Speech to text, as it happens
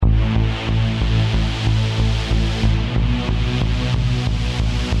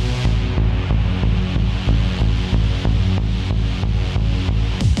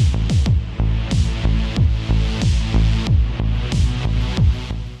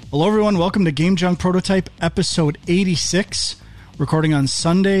Hello, everyone. Welcome to Game Junk Prototype, episode 86, recording on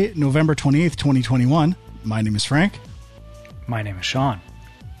Sunday, November 28th, 2021. My name is Frank. My name is Sean.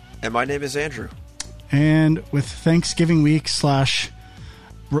 And my name is Andrew. And with Thanksgiving week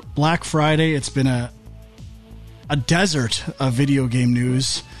 / Black Friday, it's been a desert of video game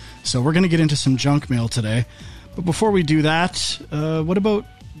news. So we're going to get into some junk mail today. But before we do that, what about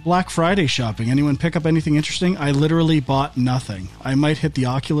Black Friday shopping? Anyone pick up anything interesting? I literally bought nothing. I might hit the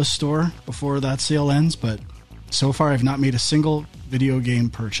Oculus store before that sale ends, but so far I've not made a single video game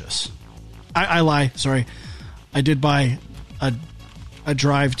purchase. I lie, sorry. I did buy a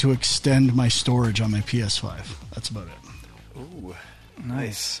drive to extend my storage on my PS5. That's about it. Ooh,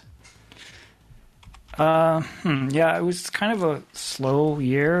 nice. Yeah, it was kind of a slow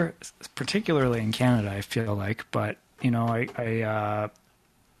year, particularly in Canada, I feel like. But, you know, I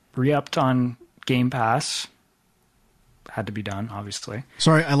re-upped on Game Pass. Had to be done, obviously.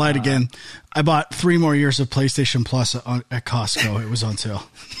 Sorry, I lied again. I bought 3 more years of PlayStation Plus at Costco. It was on sale.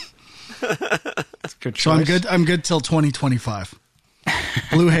 That's good choice. So I'm good till 2025.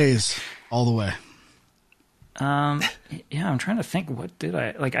 Blue Haze all the way. Yeah, I'm trying to think. What did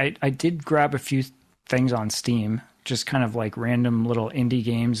I did grab a few things on Steam, just kind of like random little indie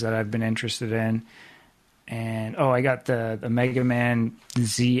games that I've been interested in. And I got the Mega Man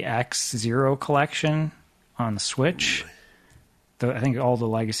ZX0 collection on the Switch. I think all the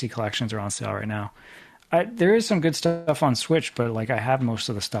Legacy collections are on sale right now. There is some good stuff on Switch, but like I have most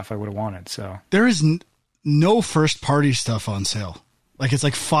of the stuff I would have wanted. So there is no first party stuff on sale. Like it's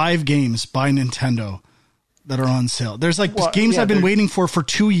like 5 games by Nintendo that are on sale. There's games I've been waiting for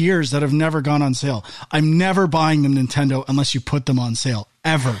 2 years that have never gone on sale. I'm never buying them Nintendo unless you put them on sale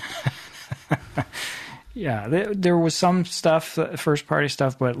ever. Yeah, there was some stuff, first party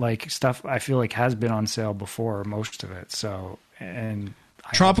stuff, but like stuff I feel like has been on sale before, most of it. So, and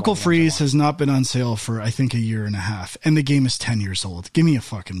Tropical Freeze has not been on sale for I think a year and a half, and the game is 10 years old. Give me a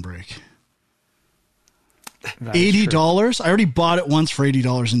fucking break. $80? I already bought it once for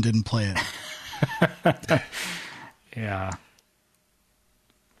 $80 and didn't play it. Yeah.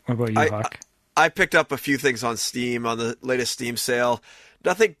 What about you, Huck? I picked up a few things on Steam on the latest Steam sale.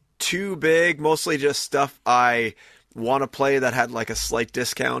 Nothing too big, mostly just stuff I want to play that had like a slight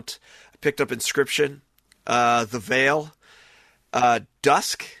discount. I picked up Inscription, The Veil,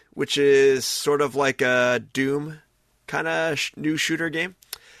 Dusk, which is sort of like a Doom kind of new shooter game.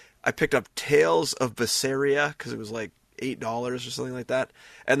 I picked up Tales of Berseria because it was like $8 or something like that.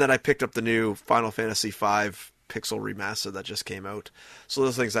 And then I picked up the new Final Fantasy V Pixel Remaster that just came out. So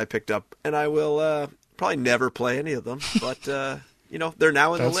those things I picked up, and I will probably never play any of them, but you know, they're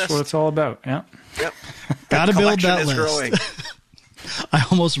now in the list. That's what it's all about. Yeah. Yep. Gotta build that list.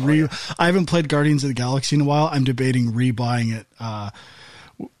 I haven't played Guardians of the Galaxy in a while. I'm debating rebuying it on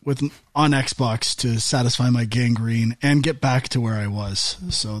Xbox to satisfy my gangrene and get back to where I was.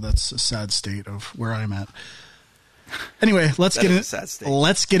 So that's a sad state of where I'm at. Anyway, let's get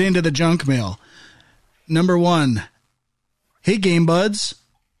into the junk mail. Number 1. Hey, Game Buds.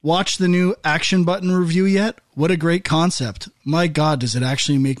 Watch the new Action Button review yet? What a great concept. My God, does it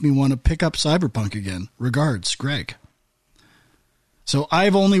actually make me want to pick up Cyberpunk again? Regards, Greg. So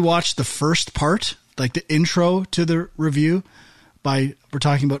I've only watched the first part, like the intro to the review. We're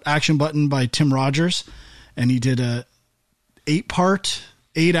talking about Action Button by Tim Rogers, and he did a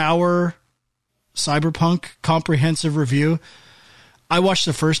 8-hour Cyberpunk comprehensive review. I watched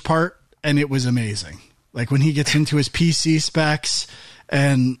the first part, and it was amazing. Like when he gets into his PC specs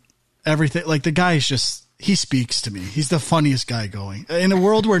and everything, like the guy is just, he speaks to me. He's the funniest guy going. In a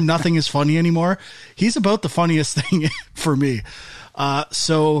world where nothing is funny anymore, he's about the funniest thing for me.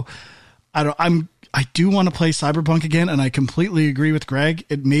 So I do want to play Cyberpunk again, and I completely agree with Greg.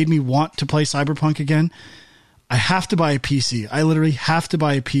 It made me want to play Cyberpunk again. I have to buy a PC. I literally have to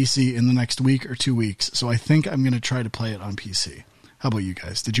buy a PC in the next week or 2 weeks. So I think I'm going to try to play it on PC. How about you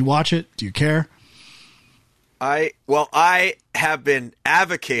guys? Did you watch it? Do you care? I have been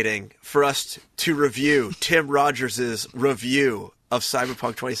advocating for us to review Tim Rogers' review of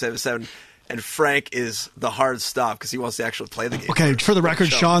Cyberpunk 2077, and Frank is the hard stop because he wants to actually play the game. Okay, for the record,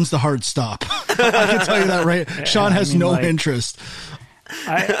 Sean's the hard stop. I can tell you that right. Sean has no interest.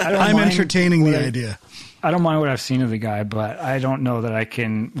 I'm entertaining the idea. I don't mind what I've seen of the guy, but I don't know that I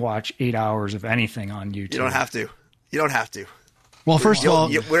can watch 8 hours of anything on YouTube. You don't have to. Well, first of all,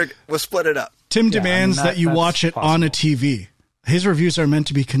 we'll split it up. Tim demands that you watch it on a TV. His reviews are meant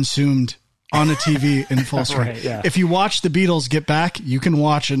to be consumed on a TV in full screen. Right, yeah. If you watch The Beatles Get Back, you can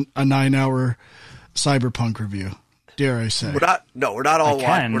watch a 9-hour Cyberpunk review. Dare I say? We're not all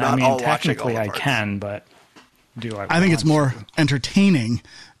watching. Technically, I can, but do I? I think it's more entertaining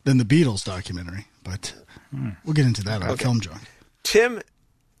than the Beatles documentary, but we'll get into that on Film Junk.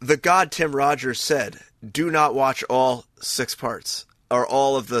 The god Tim Rogers said, do not watch all 6 parts, or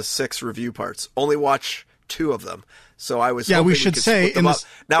all of the 6 review parts. Only watch 2 of them. So I was hoping we should say in this,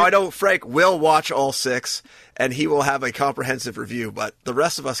 now I know Frank will watch all 6 and he will have a comprehensive review, but the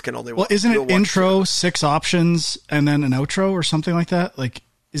rest of us can only watch. Well, isn't it intro, 6 options, and then an outro or something like that? Like,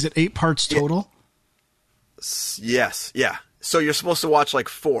 is it 8 parts total? Yes, yeah. So you're supposed to watch like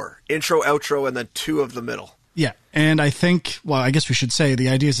 4 intro, outro, and then 2 of the middle. Yeah, and I think, well, I guess we should say the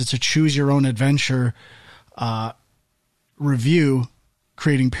idea is it's a choose your own adventure review,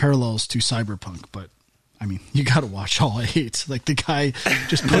 creating parallels to Cyberpunk, but. I mean, you got to watch all 8. Like the guy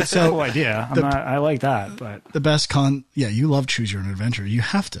just puts out. Cool idea. I like that, but the best Yeah, you love Choose Your Own Adventure. You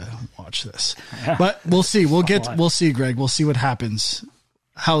have to watch this. Yeah. But we'll see. We'll see, Greg. We'll see what happens.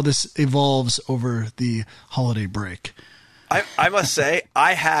 How this evolves over the holiday break. I must say,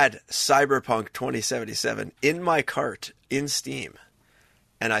 I had Cyberpunk 2077 in my cart in Steam,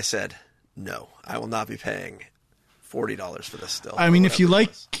 and I said, no, I will not be paying $40 for this still. I mean, if you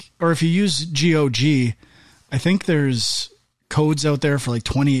like, or if you use GOG, I think there's codes out there for like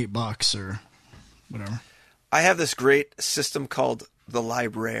 $28 or whatever. I have this great system called the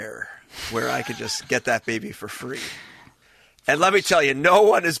Libraire where I could just get that baby for free. And let me tell you, no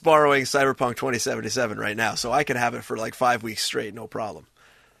one is borrowing Cyberpunk 2077 right now, so I can have it for like 5 weeks straight, no problem.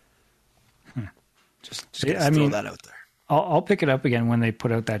 Just throw that out there. I'll pick it up again when they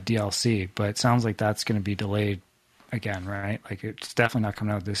put out that DLC, but it sounds like that's going to be delayed again, right? Like it's definitely not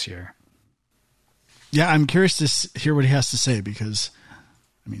coming out this year. Yeah, I'm curious to hear what he has to say because,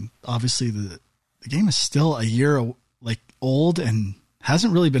 I mean, obviously the game is still a year old and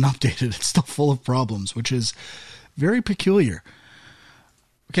hasn't really been updated. It's still full of problems, which is very peculiar.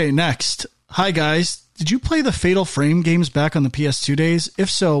 Okay, next. Hi guys, did you play the Fatal Frame games back on the PS2 days? If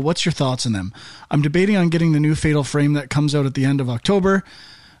so, what's your thoughts on them? I'm debating on getting the new Fatal Frame that comes out at the end of October.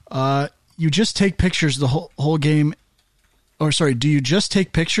 You just take pictures the whole game. Or sorry, do you just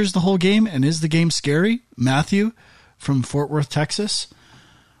take pictures the whole game? And is the game scary? Matthew from Fort Worth, Texas.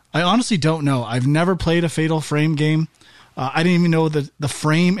 I honestly don't know. I've never played a Fatal Frame game. I didn't even know that the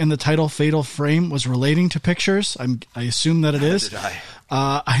frame in the title Fatal Frame was relating to pictures. I assume that it is. Did I?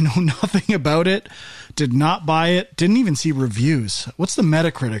 I know nothing about it. Did not buy it. Didn't even see reviews. What's the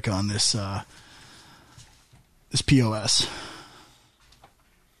Metacritic on this this POS?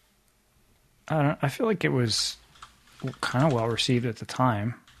 I feel like it was kind of well received at the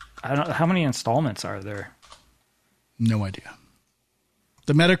time. I don't. How many installments are there? No idea.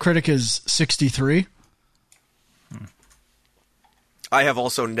 The Metacritic is 63. I have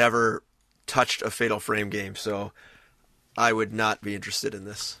also never touched a Fatal Frame game, so I would not be interested in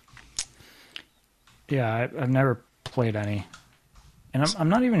this. Yeah, I've never played any. And I'm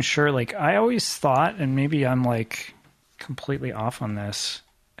not even sure. Like, I always thought, and maybe I'm like completely off on this.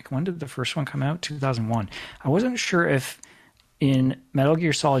 Like, when did the first one come out? 2001. I wasn't sure if in Metal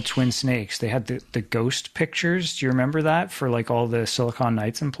Gear Solid Twin Snakes they had the ghost pictures. Do you remember that for like all the Silicon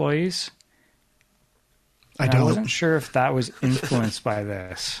Knights employees? I don't. I wasn't sure if that was influenced by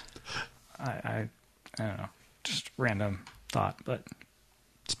this. I don't know. Just random thought, but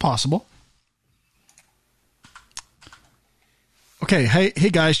it's possible. Okay, hey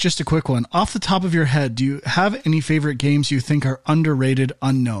guys, just a quick one. Off the top of your head, do you have any favorite games you think are underrated,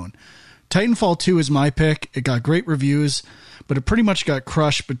 unknown? Titanfall 2 is my pick. It got great reviews, but it pretty much got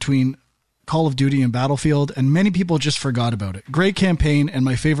crushed between Call of Duty and Battlefield, and many people just forgot about it. Great campaign, and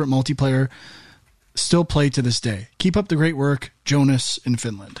my favorite multiplayer, still play to this day. Keep up the great work, Jonas in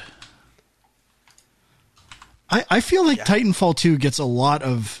Finland. I feel like Titanfall 2 gets a lot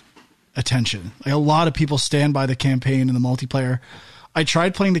of attention. Like, a lot of people stand by the campaign and the multiplayer. I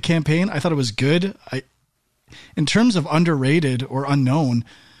tried playing the campaign. I thought it was good. In terms of underrated or unknown,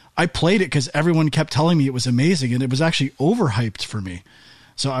 I played it because everyone kept telling me it was amazing, and it was actually overhyped for me.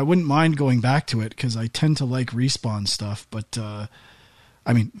 So I wouldn't mind going back to it because I tend to like Respawn stuff. But, I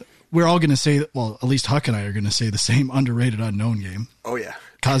mean, we're all going to say that, well, at least Huck and I are going to say the same underrated unknown game. Oh, yeah.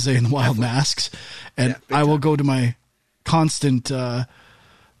 Kaze and the Wild Masks. And I will go to my constant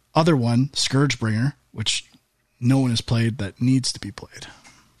other one, Scourgebringer, which no one has played that needs to be played.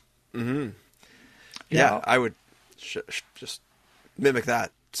 Mm-hmm. Yeah, I would just mimic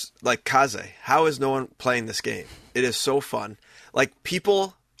that. Like Kaze, how is no one playing this game? It is so fun. Like,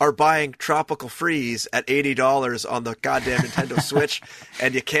 people are buying Tropical Freeze at $80 on the goddamn Nintendo Switch,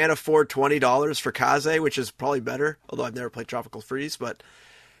 and you can't afford $20 for Kaze, which is probably better, although I've never played Tropical Freeze, but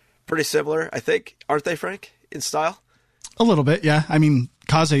pretty similar, I think. Aren't they, Frank, in style? A little bit, yeah. I mean,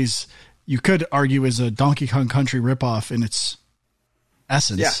 Kaze's, you could argue, is a Donkey Kong Country ripoff in its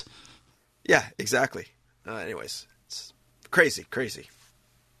essence. Yeah, exactly. Anyways, it's crazy.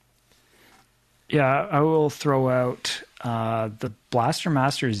 Yeah, I will throw out the Blaster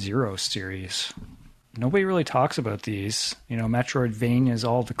Master Zero series. Nobody really talks about these. Metroidvania is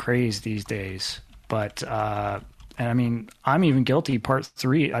all the craze these days. But, and I mean, I'm even guilty. Part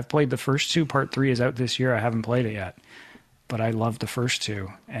 3, I've played the first 2. Part 3 is out this year. I haven't played it yet. But I love the first 2.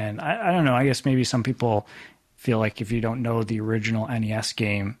 And I don't know, I guess maybe some people feel like if you don't know the original NES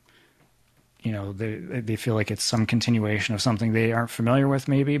game, they feel like it's some continuation of something they aren't familiar with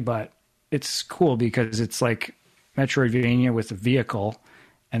maybe, but it's cool because it's like Metroidvania with a vehicle,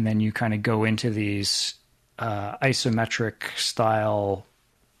 and then you kind of go into these isometric style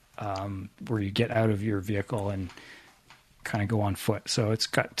where you get out of your vehicle and kind of go on foot. So it's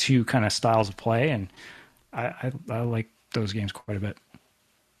got 2 kind of styles of play, and I like those games quite a bit.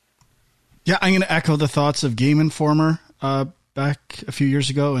 Yeah, I'm going to echo the thoughts of Game Informer back a few years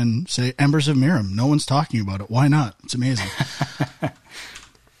ago and say Embers of Miram. No one's talking about it. Why not? It's amazing.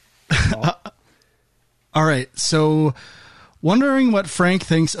 All right, so wondering what Frank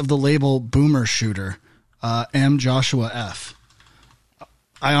thinks of the label Boomer Shooter, M. Joshua F.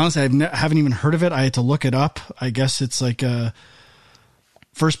 I honestly haven't even heard of it. I had to look it up. I guess it's like a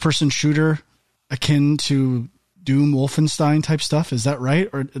first-person shooter akin to Doom, Wolfenstein type stuff. Is that right?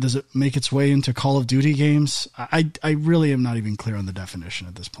 Or does it make its way into Call of Duty games? I really am not even clear on the definition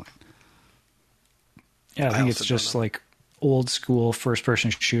at this point. Yeah, I think it's just like old school first person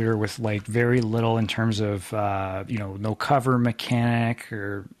shooter with like very little in terms of, no cover mechanic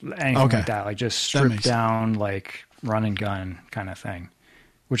or anything like that. Like just stripped down, like run and gun kind of thing.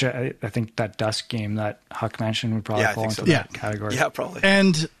 Which I think that Dusk game that Huck mentioned would probably fall into that category. Yeah, probably.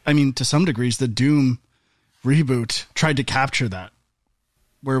 And I mean, to some degrees, the Doom reboot tried to capture that,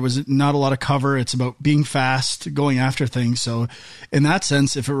 where it was not a lot of cover. It's about being fast, going after things. So in that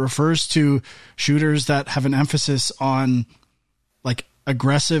sense, if it refers to shooters that have an emphasis on like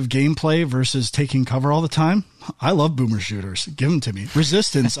aggressive gameplay versus taking cover all the time, I love Boomer shooters. Give them to me.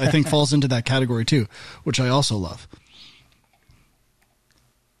 Resistance, I think, falls into that category too, which I also love.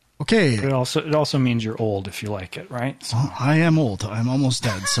 Okay. It also means you're old if you like it, right? So. Well, I am old. I'm almost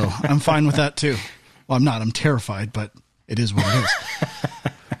dead, so I'm fine with that too. Well, I'm not. I'm terrified, but it is what it is.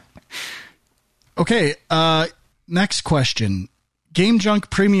 Okay, next question. Game Junk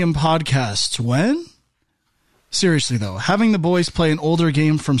Premium Podcasts, when? Seriously, though, having the boys play an older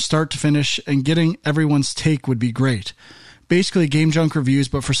game from start to finish and getting everyone's take would be great. Basically, Game Junk reviews,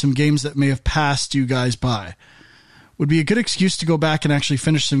 but for some games that may have passed you guys by. Would be a good excuse to go back and actually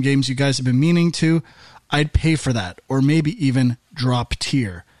finish some games you guys have been meaning to. I'd pay for that, or maybe even drop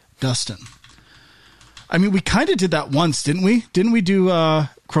tier. Dustin. I mean, we kind of did that once, didn't we? Didn't we do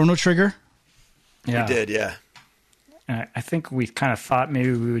Chrono Trigger? Yeah. We did, yeah. I think we kind of thought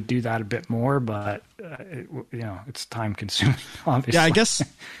maybe we would do that a bit more, but it's time consuming, obviously. Yeah, I guess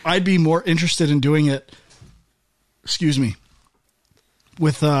I'd be more interested in doing it,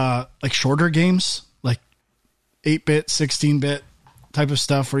 with like shorter games, like 8-bit, 16-bit type of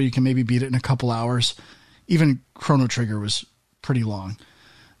stuff where you can maybe beat it in a couple hours. Even Chrono Trigger was pretty long.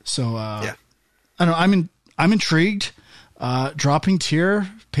 So, yeah. I don't know. I'm intrigued. Dropping tier,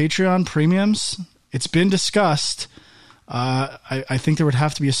 Patreon premiums. It's been discussed. I think there would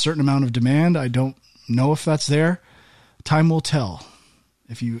have to be a certain amount of demand. I don't know if that's there. Time will tell.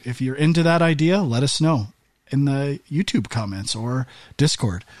 If you're into that idea, let us know in the YouTube comments or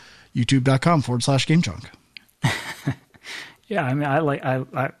Discord, youtube.com/GameJunk. Yeah, I mean,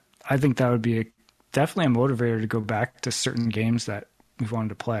 I think that would be definitely a motivator to go back to certain games that we've wanted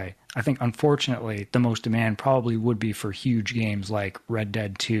to play. I think, unfortunately, the most demand probably would be for huge games like Red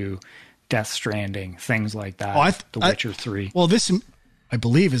Dead 2, Death Stranding, things like that. The Witcher 3. Well, this, I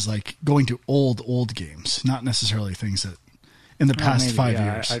believe, is like going to old games, not necessarily things that in the past maybe, 5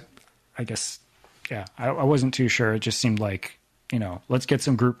 years. I guess, yeah. I wasn't too sure. It just seemed like, let's get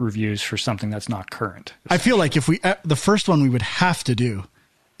some group reviews for something that's not current. I feel like if the first one we would have to do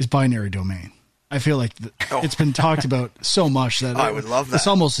is Binary Domain. I feel like it's been talked about so much that I would love that. This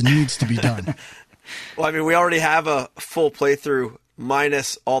almost needs to be done. Well, I mean, we already have a full playthrough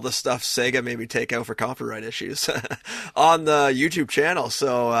minus all the stuff Sega made me take out for copyright issues on the YouTube channel.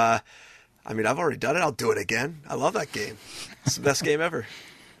 So, I mean, I've already done it. I'll do it again. I love that game. It's the best game ever.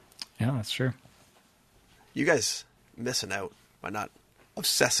 Yeah, that's true. You guys missing out by not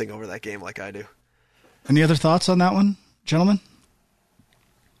obsessing over that game like I do. Any other thoughts on that one, gentlemen?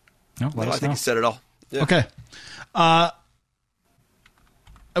 No, I think you said it all. Yeah. Okay. I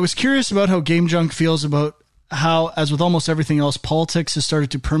was curious about how Game Junk feels about how, as with almost everything else, politics has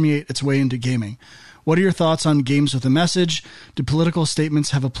started to permeate its way into gaming. What are your thoughts on games with a message? Do political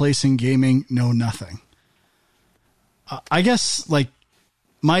statements have a place in gaming? No, nothing. I guess, like,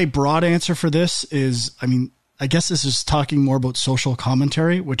 my broad answer for this is, I mean, I guess this is talking more about social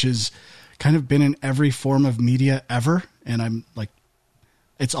commentary, which has kind of been in every form of media ever. And I'm like,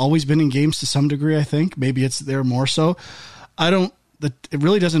 it's always been in games to some degree, I think. Maybe it's there more so. It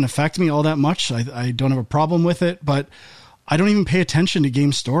really doesn't affect me all that much. I don't have a problem with it, but I don't even pay attention to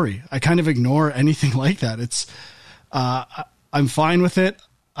game story. I kind of ignore anything like that. I'm fine with it.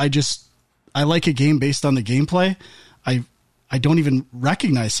 I like a game based on the gameplay. I don't even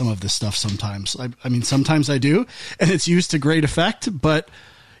recognize some of this stuff sometimes. I mean, sometimes I do, and it's used to great effect, but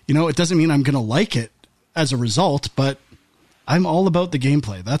it doesn't mean I'm going to like it as a result, but I'm all about the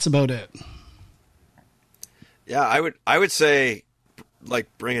gameplay. That's about it. Yeah, I would say, like,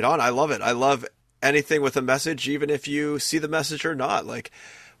 bring it on. I love it. I love anything with a message, even if you see the message or not. Like,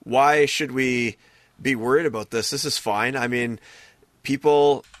 why should we be worried about this? This is fine. I mean,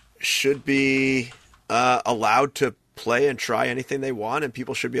 people should be allowed to play and try anything they want, and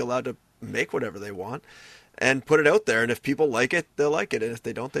people should be allowed to make whatever they want and put it out there. And if people like it, they'll like it. And if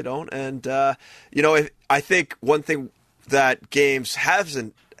they don't, they don't. And, I think one thing that games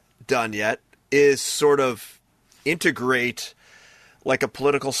hasn't done yet is sort of integrate like a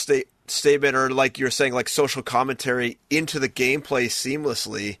political statement, or like you're saying, like social commentary into the gameplay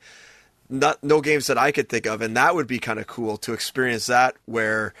seamlessly. No games that I could think of, and that would be kind of cool to experience that,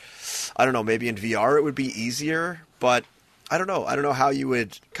 where, I don't know, maybe in VR it would be easier, but I don't know. I don't know how you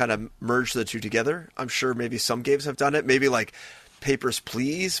would kind of merge the two together. I'm sure maybe some games have done it. Maybe like Papers,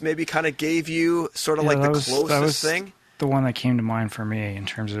 Please maybe kind of gave you sort of the closest thing. The one that came to mind for me in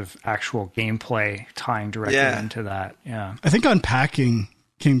terms of actual gameplay tying directly into that. Yeah. I think Unpacking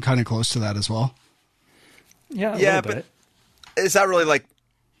came kind of close to that as well. Yeah. A little bit. Is that really like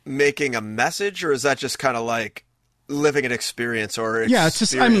making a message, or is that just kind of like living an experience? Or it's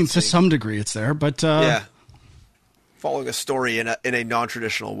just, I mean, to some degree it's there, but following a story in a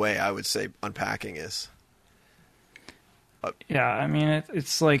non-traditional way, I would say Unpacking is. I mean,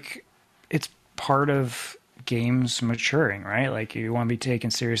 it's like, it's part of games maturing, right? Like, you want to be taken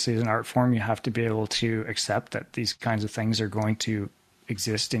seriously as an art form, you have to be able to accept that these kinds of things are going to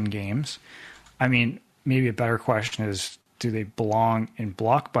exist in games. I mean, maybe a better question is, do they belong in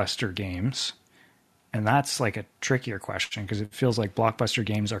blockbuster games? And that's like a trickier question, because it feels like blockbuster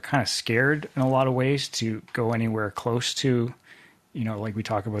games are kind of scared in a lot of ways to go anywhere close to, like we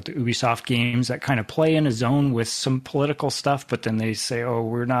talk about the Ubisoft games that kind of play in a zone with some political stuff, but then they say, oh,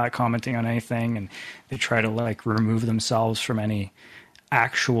 we're not commenting on anything. And they try to like remove themselves from any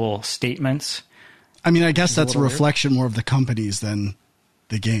actual statements. I mean, I guess that's a reflection more of the companies than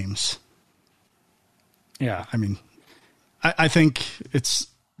the games. Yeah. I mean, I think it's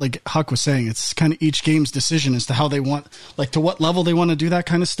like Huck was saying, it's kind of each game's decision as to how they want, like to what level they want to do that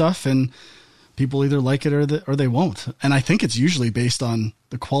kind of stuff. And people either like it or they won't. And I think it's usually based on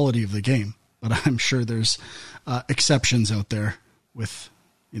the quality of the game, but I'm sure there's exceptions out there with,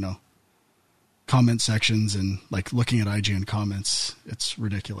 comment sections and like looking at IGN comments. It's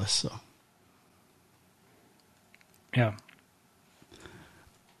ridiculous. So. Yeah.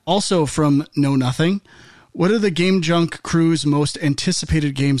 Also from Know Nothing, what are the Game Junk crew's most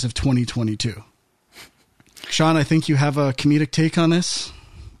anticipated games of 2022? Sean, I think you have a comedic take on this.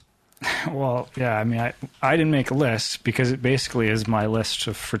 Well, yeah, I mean, I didn't make a list because it basically is my list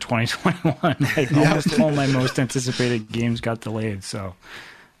for 2021. Like, almost all my most anticipated games got delayed. So,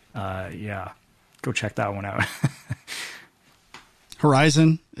 go check that one out.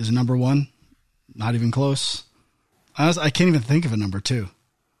 Horizon is number one. Not even close. I can't even think of a number two.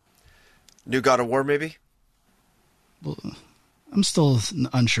 New God of War, maybe? Well, I'm still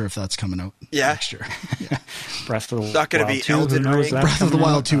unsure if that's coming out next year. Yeah. Breath of the Wild. Not going to be Elden Ring. Breath of the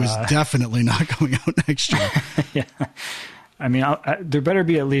Wild 2 is definitely not going out next year. Yeah. I mean, there better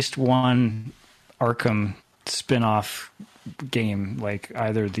be at least one Arkham spin-off game, like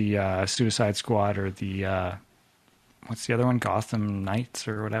either the Suicide Squad or the what's the other one? Gotham Knights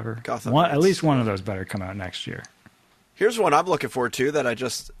or whatever. At least one of those better come out next year. Here's one I'm looking forward to that I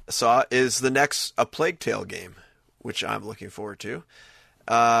just saw is the next A Plague Tale game, which I'm looking forward to.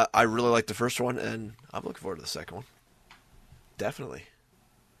 I really like the first one, and I'm looking forward to the second one. Definitely.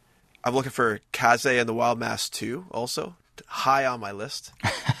 I'm looking for Kaze and the Wild Mass 2 also. High on my list.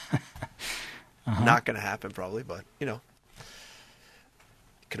 Not going to happen probably, but, you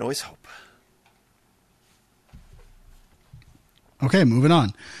can always hope. Okay, moving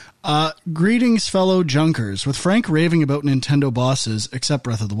on. Greetings, fellow junkers. With Frank raving about Nintendo bosses, except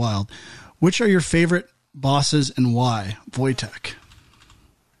Breath of the Wild, which are your favorite bosses and why? Wojtek.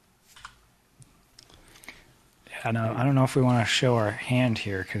 I don't know if we want to show our hand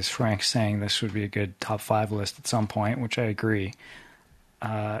here because Frank's saying this would be a good top 5 list at some point, which I agree.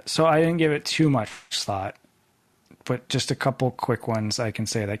 So I didn't give it too much thought, but just a couple quick ones I can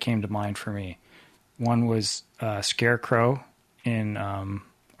say that came to mind for me. One was Scarecrow in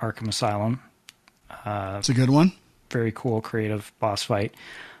Arkham Asylum. It's a good one. Very cool, creative boss fight.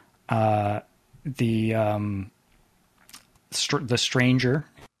 The Stranger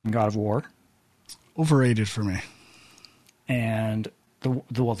in God of War. Overrated for me. And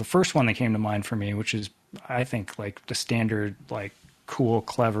the first one that came to mind for me, which is I think like the standard like cool,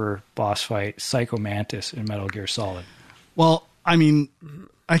 clever boss fight, Psycho Mantis in Metal Gear Solid. Well, I mean,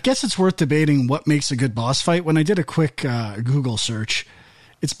 I guess it's worth debating what makes a good boss fight. When I did a quick Google search,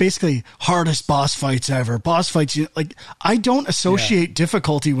 it's basically hardest boss fights ever. Boss fights, like I don't associate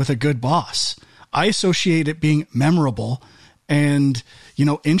difficulty with a good boss. I associate it being memorable and,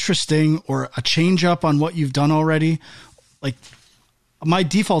 interesting or a change up on what you've done already. Like my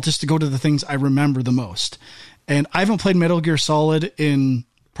default is to go to the things I remember the most. And I haven't played Metal Gear Solid in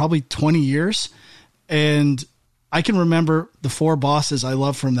probably 20 years. And I can remember the 4 bosses I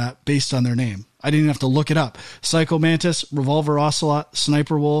love from that based on their name. I didn't even have to look it up. Psycho Mantis, Revolver Ocelot,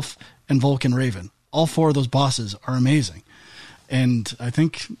 Sniper Wolf, and Vulcan Raven. All 4 of those bosses are amazing. And I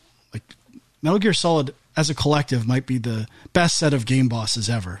think like Metal Gear Solid as a collective might be the best set of game bosses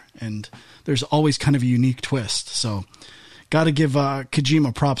ever. And there's always kind of a unique twist. So got to give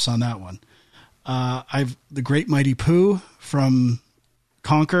Kojima props on that one. I've the Great Mighty Pooh from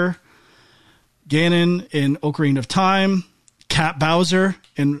Conker, Ganon in Ocarina of Time, Cat Bowser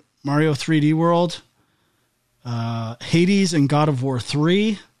in Mario 3D World, Hades in God of War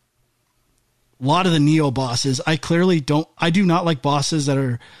 3. A lot of the Neo bosses. I do not like bosses that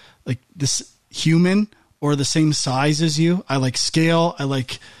are like this human or the same size as you. I like scale. I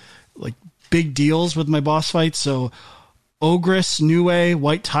like big deals with my boss fights. So Ogress, Nue,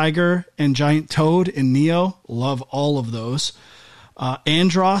 White Tiger, and Giant Toad in Neo. Love all of those.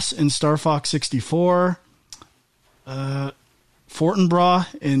 Andross in Star Fox 64.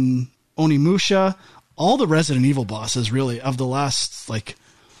 Fortinbras in Onimusha. All the Resident Evil bosses, really, of the last,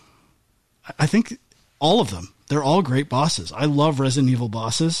 I think all of them. They're all great bosses. I love Resident Evil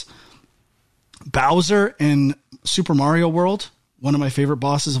bosses. Bowser in Super Mario World, one of my favorite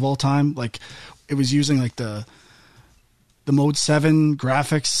bosses of all time. Like, it was using, the Mode 7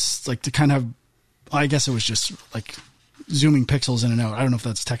 graphics, to kind of, I guess it was just, zooming pixels in and out. I don't know if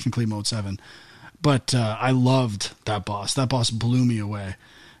that's technically Mode 7. But I loved that boss. That boss blew me away.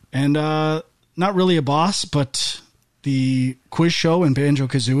 And not really a boss, but the quiz show in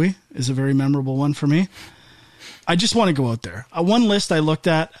Banjo-Kazooie is a very memorable one for me. I just want to go out there. One list I looked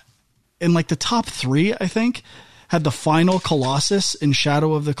at, in the top 3, I think, had the final Colossus in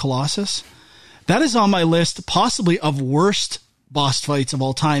Shadow of the Colossus. That is on my list, possibly of worst boss fights of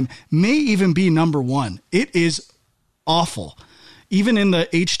all time. May even be number 1. It is awful. Even in the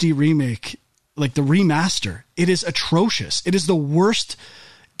HD remake, the remaster, it is atrocious. It is the worst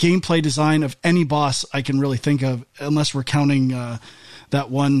gameplay design of any boss I can really think of, unless we're counting that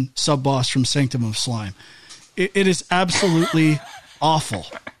one sub-boss from Sanctum of Slime. It is absolutely awful.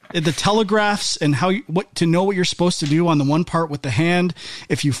 The telegraphs and what to know what you're supposed to do on the one part with the hand.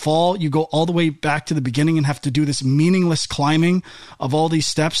 If you fall, you go all the way back to the beginning and have to do this meaningless climbing of all these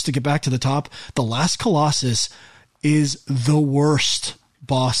steps to get back to the top. The last Colossus is the worst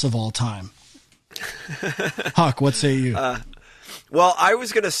boss of all time. Huck, what say you? Well, I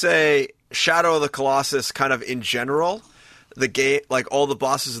was going to say Shadow of the Colossus kind of in general. The game, all the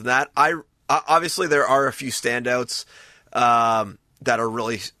bosses in that. Obviously, there are a few standouts that are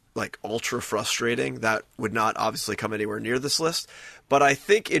really ultra frustrating that would not obviously come anywhere near this list. But I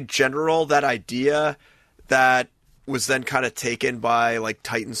think in general, that idea that was then kind of taken by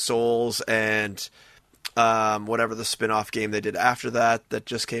Titan Souls and whatever the spin-off game they did after that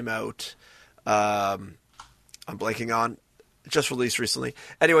just came out. I'm blanking on. Just released recently.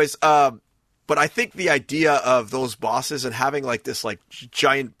 Anyways, but I think the idea of those bosses and having this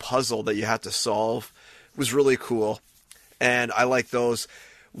giant puzzle that you had to solve was really cool. And I like those.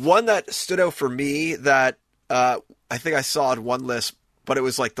 One that stood out for me that I think I saw on one list, but it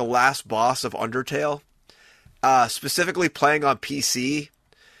was the last boss of Undertale. Specifically playing on PC,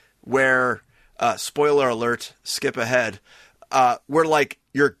 where, spoiler alert, skip ahead, where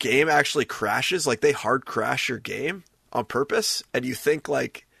your game actually crashes. They hard crash your game on purpose, and you think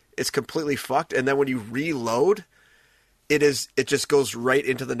it's completely fucked, and then when you reload, it just goes right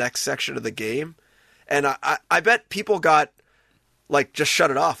into the next section of the game. And I bet people got just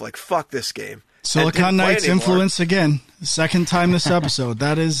shut it off, fuck this game. Silicon Knights influence again. Second time this episode.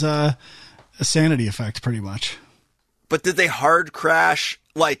 That is a sanity effect, pretty much. But did they hard crash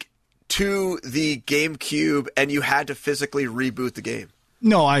like to the GameCube and you had to physically reboot the game?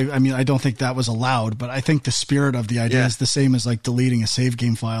 No, I mean, I don't think that was allowed, but I think the spirit of the idea is the same as like deleting a save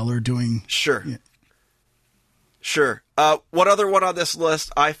game file or doing. Sure. Yeah. Sure. One other one on this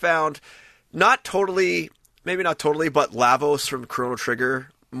list I found, maybe not totally, but Lavos from Chrono Trigger,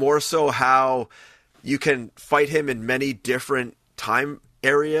 more so how you can fight him in many different time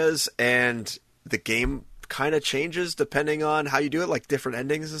areas and the game kind of changes depending on how you do it, like different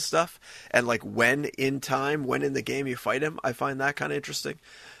endings and stuff, and like when in the game you fight him. I find that kind of interesting.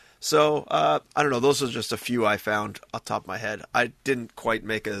 So I don't know, those are just a few I found off the top of my head. I didn't quite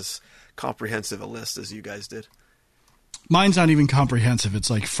make as comprehensive a list as you guys did. Mine's not even comprehensive. It's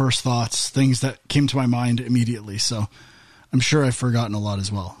like first thoughts, things that came to my mind immediately. So I'm sure I've forgotten a lot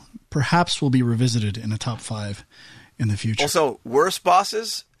as well. Perhaps will be revisited in a top 5 in the future. Also, worst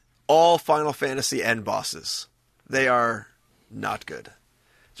bosses, all Final Fantasy end bosses. They are not good.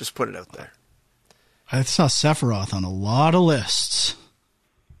 Just put it out there. I saw Sephiroth on a lot of lists.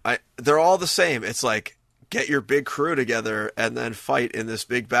 They're all the same. It's like, get your big crew together and then fight in this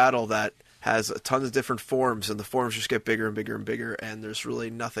big battle that has a ton of different forms, and the forms just get bigger and bigger and bigger, and there's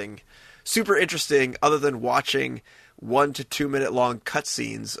really nothing super interesting other than watching 1 to 2 minute long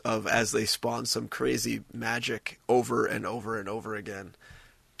cutscenes of as they spawn some crazy magic over and over and over again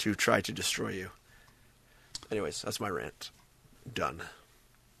to try to destroy you. Anyways, that's my rant. Done.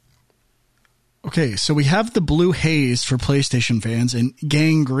 Okay, so we have the Blue Haze for PlayStation fans and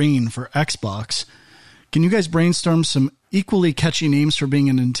Gangrene for Xbox. Can you guys brainstorm some equally catchy names for being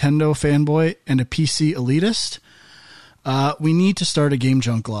a Nintendo fanboy and a PC elitist? We need to start a Game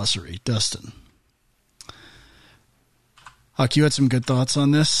Junk glossary. Dustin. Huck, you had some good thoughts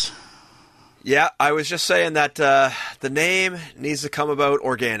on this? Yeah, I was just saying that the name needs to come about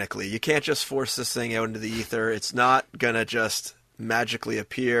organically. You can't just force this thing out into the ether. It's not going to just magically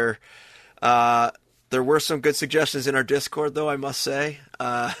appear. There were some good suggestions in our Discord, though, I must say.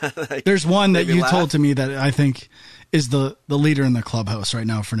 There's one that you told to me that I think is the leader in the clubhouse right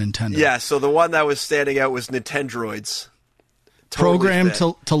now for Nintendo. Yeah, so the one that was standing out was Nintendroids. Programmed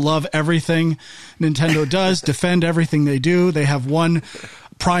to love everything Nintendo does, defend everything they do. They have one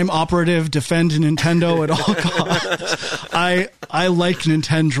prime operative, defend Nintendo at all costs. I like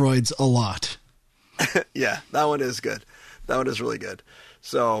Nintendroids a lot. Yeah, that one is good. That one is really good.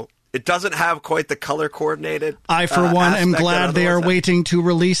 So it doesn't have quite the color coordinated. I, for one, am glad they are waiting to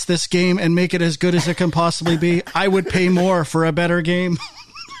release this game and make it as good as it can possibly be. I would pay more for a better game.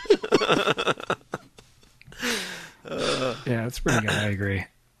 Yeah, it's pretty good. I agree.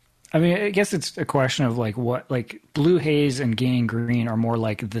 I mean, I guess it's a question of like what, like Blue Haze and Gangrene are more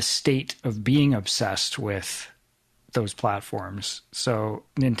like the state of being obsessed with those platforms. So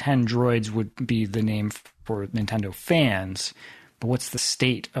Nintendroids would be the name for Nintendo fans, but what's the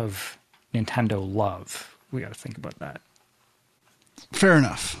state of Nintendo love? We got to think about that. Fair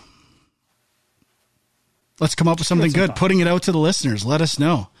enough. Let's come up with something good. Putting it out to the listeners. Let us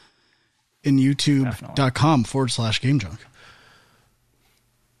know in youtube.com/GameJunk.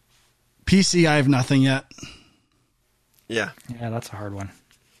 PC, I have nothing yet. Yeah, that's a hard one.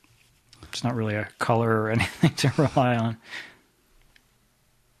 It's not really a color or anything to rely on.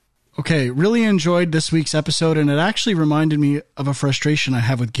 Okay, really enjoyed this week's episode, and it actually reminded me of a frustration I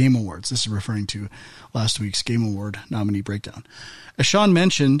have with Game Awards. This is referring to last week's Game Award nominee breakdown. As Sean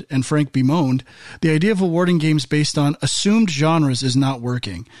mentioned, and Frank bemoaned, the idea of awarding games based on assumed genres is not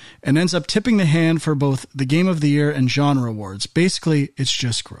working, and ends up tipping the hand for both the Game of the Year and genre awards. Basically, it's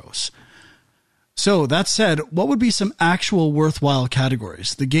just gross. So, that said, what would be some actual worthwhile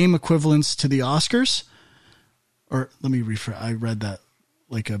categories? The game equivalents to the Oscars? Or, let me rephrase, I read that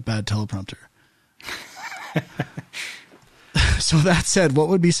like a bad teleprompter. So that said, what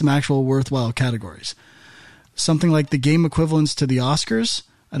would be some actual worthwhile categories? Something like the game equivalents to the Oscars?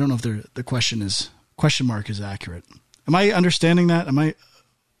 I don't know if the question mark is accurate. Am I understanding that?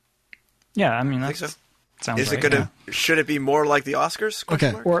 Yeah, I mean, that's, I think so. Sounds is right, it going to, should it be more like the Oscars?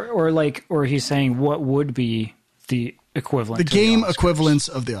 Okay. Or he's saying what would be the equivalent the to game the Oscars. equivalents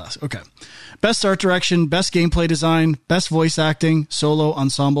of the Oscars. Okay. Best art direction, best gameplay design, best voice acting, solo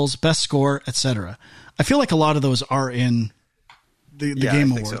ensembles, best score, etc. I feel like a lot of those are in the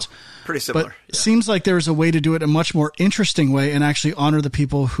Game Awards. So. Pretty similar. But it seems like there's a way to do it a much more interesting way and actually honor the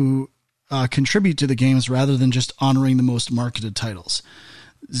people who contribute to the games rather than just honoring the most marketed titles.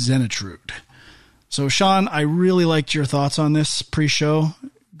 Zenitrude. So, Sean, I really liked your thoughts on this pre-show.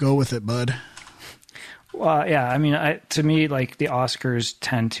 Go with it, bud. Yeah, I mean, to me, like the Oscars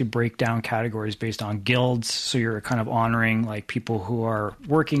tend to break down categories based on guilds. So you're kind of honoring like people who are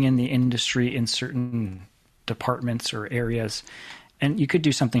working in the industry in certain departments or areas. And you could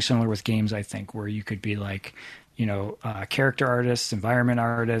do something similar with games, I think, where you could be like, character artists, environment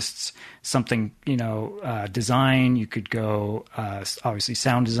artists, something, design. You could go, obviously,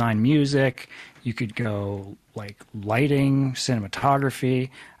 sound design, music. You could go like lighting, cinematography.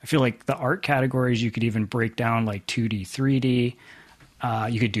 I feel like the art categories, you could even break down like 2D, 3D.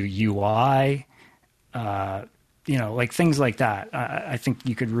 You could do UI, like things like that. I think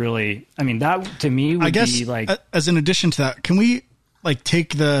you could really, I mean, that to me would be like. As an addition to that, can we like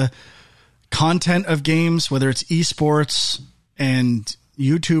take the content of games, whether it's esports and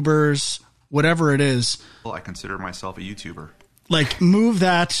YouTubers, whatever it is. Well, I consider myself a YouTuber. Like move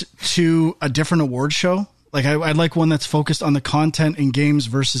that to a different award show. Like I'd like one that's focused on the content in games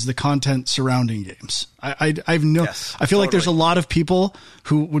versus the content surrounding games. I feel like there's a lot of people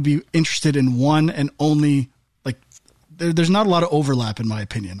who would be interested in one and only, like there's not a lot of overlap in my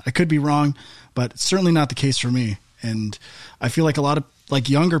opinion. I could be wrong, but it's certainly not the case for me. And I feel like a lot of like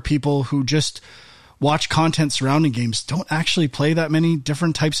younger people who just watch content surrounding games don't actually play that many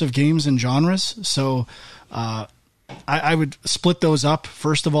different types of games and genres. So I would split those up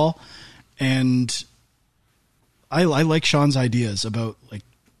first of all. And I like Sean's ideas about like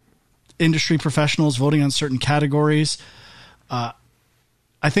industry professionals voting on certain categories. I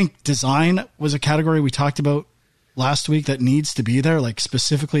think design was a category we talked about last week that needs to be there, like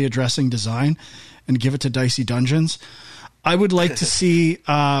specifically addressing design, and give it to Dicey Dungeons. I would like to see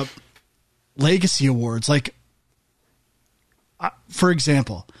legacy awards. Like, for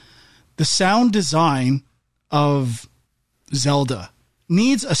example, the sound design of Zelda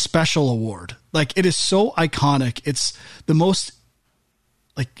needs a special award. Like, it is so iconic. It's the most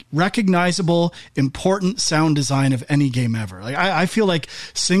like recognizable, important sound design of any game ever. Like, I feel like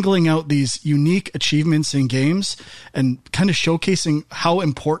singling out these unique achievements in games and kind of showcasing how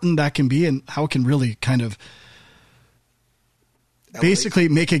important that can be and how it can really kind of basically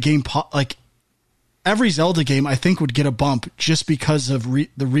make a game like every Zelda game I think would get a bump just because of the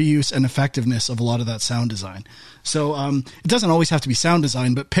reuse and effectiveness of a lot of that sound design. So it doesn't always have to be sound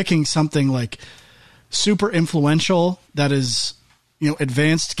design, but picking something like super influential that is,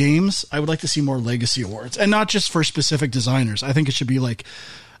 advanced games, I would like to see more legacy awards, and not just for specific designers. I think it should be like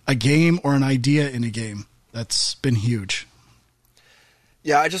a game or an idea in a game that's been huge.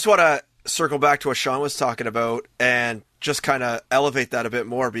 Yeah, I just want to circle back to what Sean was talking about and just kind of elevate that a bit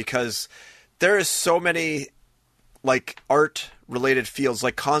more, because there is so many like art related fields,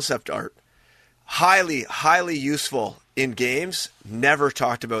 like concept art, highly, highly useful in games, never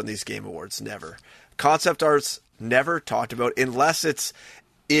talked about in these game awards. Never. Concept art's never talked about unless it's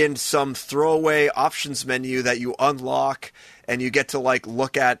in some throwaway options menu that you unlock and you get to like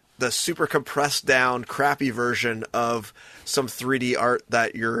look at the super compressed down crappy version of some 3D art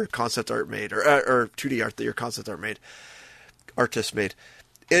that your concept art made, or 2D art that your concept artist made.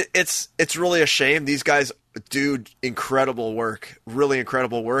 It's really a shame. These guys do incredible work, really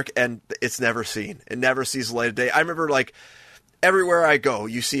incredible work, and it's never seen. It never sees the light of day. I remember like everywhere I go,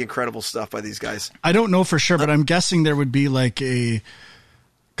 you see incredible stuff by these guys. I don't know for sure, but I'm guessing there would be like a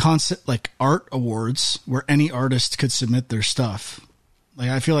concept, like art awards where any artist could submit their stuff. Like,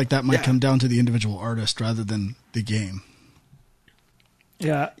 I feel like that might come down to the individual artist rather than the game.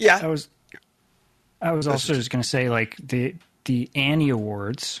 Yeah. I was also just going to say, like, the Annie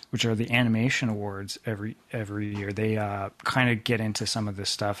Awards, which are the animation awards every year, they kind of get into some of this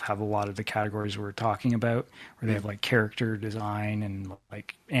stuff, have a lot of the categories we're talking about, where they have like character design and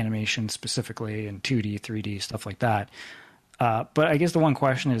like animation specifically and 2D, 3D, stuff like that. But I guess the one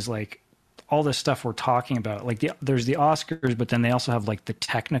question is like all this stuff we're talking about, like there's the Oscars, but then they also have like the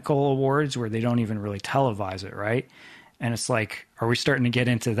technical awards where they don't even really televise it, right? And it's like, are we starting to get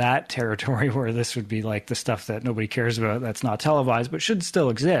into that territory where this would be like the stuff that nobody cares about that's not televised but should still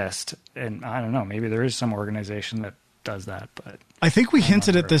exist? And I don't know, maybe there is some organization that does that. But I think we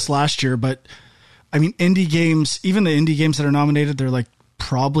hinted at this last year, but I mean, indie games, even the indie games that are nominated, they're like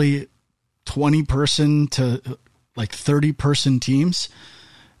probably 20-person to like 30-person teams.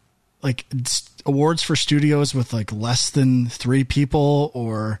 Like awards for studios with like less than 3 people,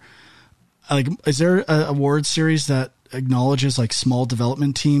 or like, is there an award series that acknowledges like small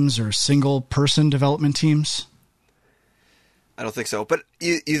development teams or single person development teams? I don't think so. But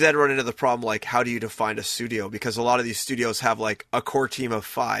you then run into the problem, like, how do you define a studio? Because a lot of these studios have like a core team of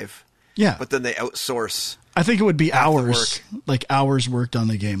 5. Yeah. But then they outsource. I think it would be hours, like hours worked on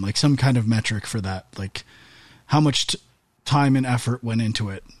the game, like some kind of metric for that. Like how much time and effort went into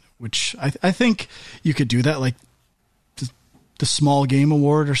it which I think you could do that, like the small game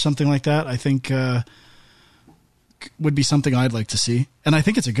award or something like that. I think would be something I'd like to see. And I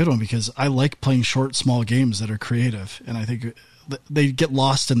think it's a good one because I like playing short, small games that are creative. And I think they get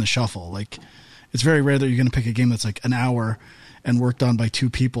lost in the shuffle. Like, it's very rare that you're going to pick a game that's like an hour and worked on by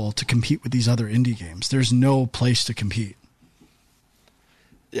 2 people to compete with these other indie games. There's no place to compete.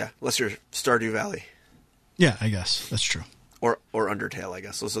 Yeah, unless you're Stardew Valley. Yeah, I guess that's true. Or Undertale, I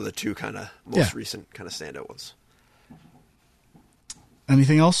guess. Those are the 2 kind of most recent kind of standout ones.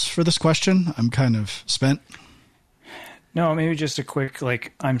 Anything else for this question? I'm kind of spent. No, maybe just a quick,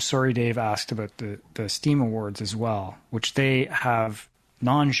 like, I'm sorry Dave asked about the Steam Awards as well, which they have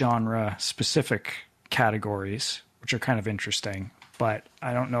non-genre specific categories, which are kind of interesting. But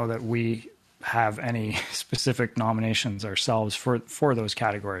I don't know that we have any specific nominations ourselves for those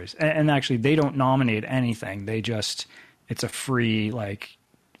categories. And actually, they don't nominate anything. They just, it's a free, like,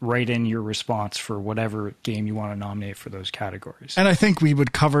 write in your response for whatever game you want to nominate for those categories. And I think we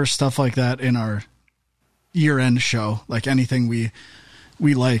would cover stuff like that in our year-end show. Like, anything we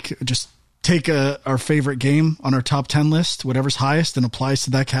like, just take our favorite game on our top 10 list, whatever's highest and applies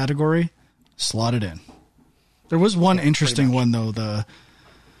to that category, slot it in. There was one interesting one, though. Wasn't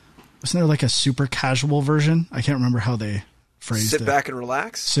there like a super casual version? I can't remember how they phrased it. Sit back and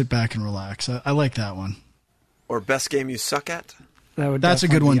relax? Sit back and relax. I like that one. Or best game you suck at? That's a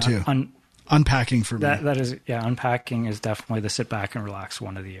good one, too. Unpacking for me. That is, unpacking is definitely the sit back and relax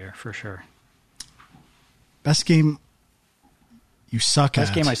one of the year, for sure. Best game you suck at.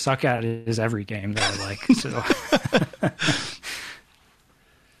 Best game I suck at is every game that I like. So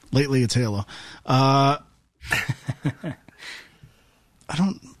lately it's Halo. I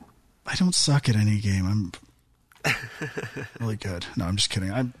don't suck at any game. I'm really good. No, I'm just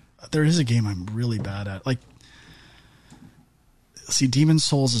kidding. There is a game I'm really bad at. Like, see, Demon's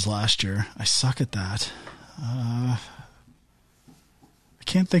Souls is last year. I suck at that. I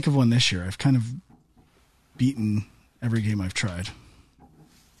can't think of one this year. I've kind of beaten every game I've tried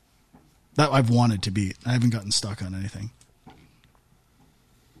that I've wanted to beat. I haven't gotten stuck on anything.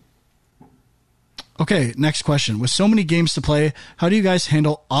 Okay, next question. With so many games to play, how do you guys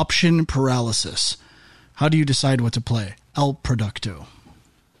handle option paralysis? How do you decide what to play? El Producto.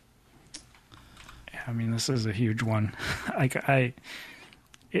 I mean, this is a huge one.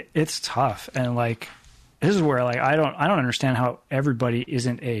 It's tough, and like, this is where, like, I don't understand how everybody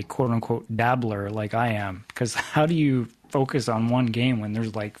isn't a quote unquote dabbler like I am. Because how do you focus on one game when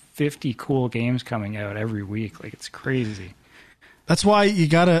there's like 50 cool games coming out every week? Like, it's crazy. That's why you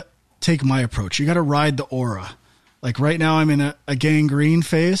gotta take my approach. You gotta ride the aura. Like, right now I'm in a gangrene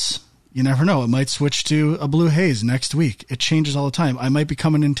phase. You never know. It might switch to a blue haze next week. It changes all the time. I might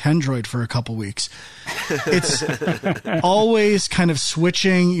become a Nintendroid for a couple weeks. It's always kind of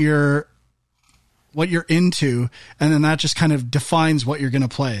switching what you're into, and then that just kind of defines what you're going to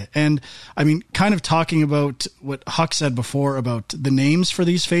play. And I mean, kind of talking about what Huck said before about the names for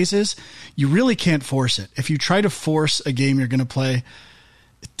these phases, you really can't force it. If you try to force a game you're going to play,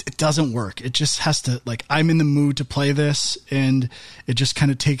 it doesn't work. It just has to, like, I'm in the mood to play this, and it just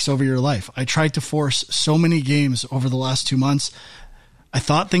kind of takes over your life. I tried to force so many games over the last 2 months. I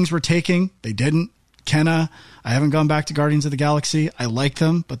thought things were taking. They didn't. Kenna, I haven't gone back to Guardians of the Galaxy. I like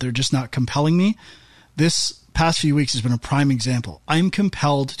them, but they're just not compelling me. This past few weeks has been a prime example. I'm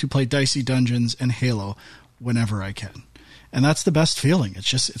compelled to play Dicey Dungeons and Halo whenever I can. And that's the best feeling.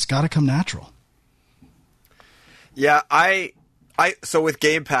 It's got to come natural. Yeah, so with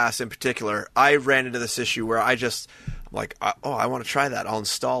Game Pass in particular, I ran into this issue where I'm like, I want to try that. I'll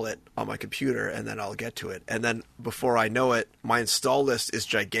install it on my computer and then I'll get to it. And then before I know it, my install list is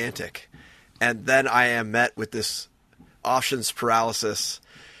gigantic. And then I am met with this options paralysis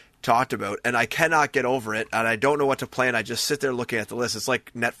talked about, and I cannot get over it, and I don't know what to play, and I just sit there looking at the list. It's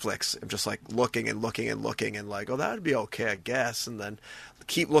like Netflix. I'm just like looking and looking and looking and like, oh, that would be okay, I guess, and then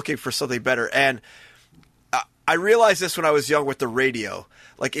keep looking for something better. And I realized this when I was young with the radio.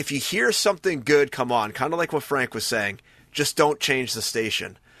 Like, if you hear something good come on, kind of like what Frank was saying, just don't change the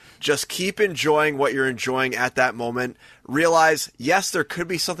station. Just keep enjoying what you're enjoying at that moment. Realize, yes, there could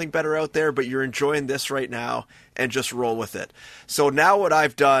be something better out there, but you're enjoying this right now, and just roll with it. So now what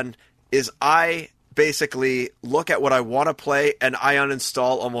I've done is I basically look at what I want to play, and I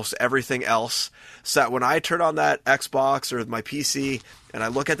uninstall almost everything else, so that when I turn on that Xbox or my PC and I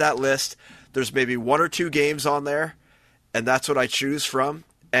look at that list, there's maybe 1 or 2 games on there, and that's what I choose from.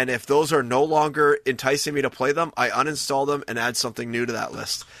 And if those are no longer enticing me to play them, I uninstall them and add something new to that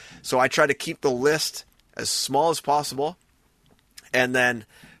list. So I try to keep the list as small as possible, and then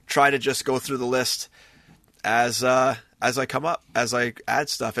try to just go through the list as as I come up, as I add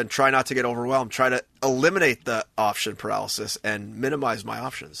stuff, and try not to get overwhelmed. Try to eliminate the option paralysis and minimize my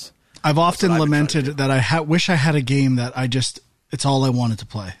options. I've often lamented that I wish I had a game that it's all I wanted to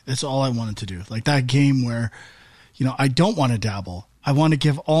play. It's all I wanted to do. Like that game where, I don't want to dabble. I want to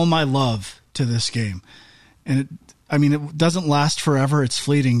give all my love to this game. And it doesn't last forever. It's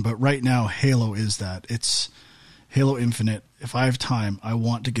fleeting, but right now Halo is that. It's Halo Infinite. If I have time, I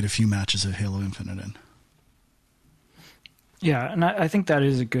want to get a few matches of Halo Infinite in. Yeah, and I think that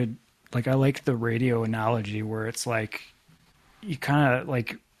is a good, I like the radio analogy where it's like, you kind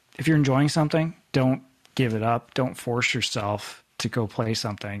of if you're enjoying something, don't give it up. Don't force yourself to go play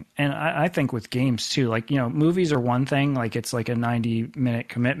something. And I think with games too, movies are one thing, it's like a 90-minute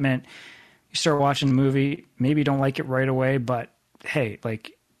commitment. You start watching a movie, maybe you don't like it right away, but hey,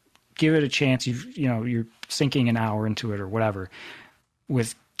 give it a chance. You're sinking an hour into it or whatever.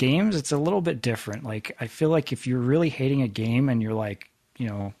 With games, it's a little bit different. I feel like if you're really hating a game and you're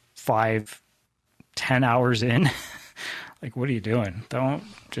 5-10 hours in, what are you doing? Don't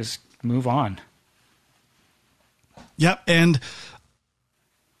just move on. Yep. And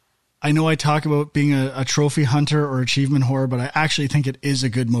I know I talk about being a trophy hunter or achievement whore, but I actually think it is a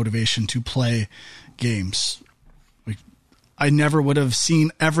good motivation to play games. I never would have seen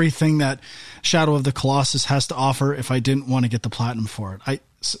everything that Shadow of the Colossus has to offer if I didn't want to get the platinum for it.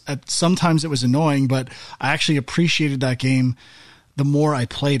 Sometimes it was annoying, but I actually appreciated that game the more I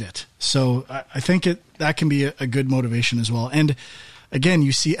played it. So I think that can be a good motivation as well. And again,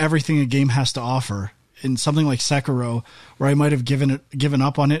 you see everything a game has to offer. In something like Sekiro, where I might have given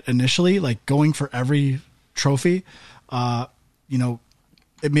up on it initially, going for every trophy,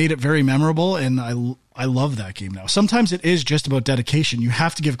 it made it very memorable, and I love that game now. Sometimes it is just about dedication. You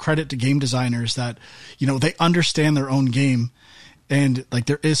have to give credit to game designers that, they understand their own game, and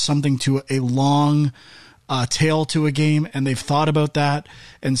there is something to a long tail to a game, and they've thought about that.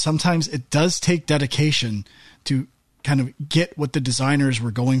 And sometimes it does take dedication to kind of get what the designers were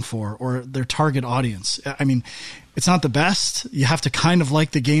going for or their target audience. It's not the best. You have to kind of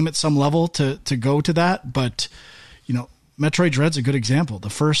like the game at some level to go to that. But, Metroid Dread's a good example. The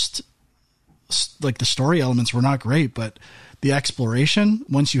first, the story elements were not great, but the exploration,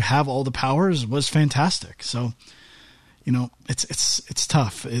 once you have all the powers, was fantastic. So, it's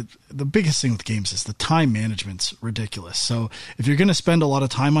tough. The biggest thing with games is the time management's ridiculous. So if you're going to spend a lot of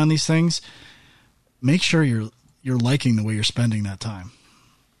time on these things, make sure you're liking the way you're spending that time.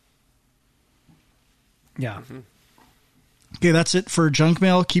 Yeah. Mm-hmm. Okay, that's it for junk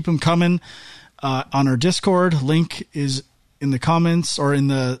mail. Keep them coming on our Discord. Link is in the comments or in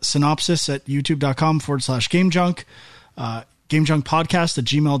the synopsis at youtube.com/gamejunk.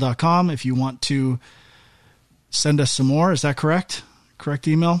 Gamejunkpodcast@gmail.com if you want to send us some more. Is that correct? Correct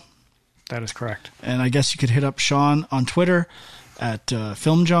email? That is correct. And I guess you could hit up Sean on Twitter at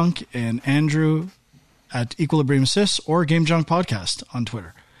FilmJunk and Andrew at Equilibrium Sys or Game Junk Podcast on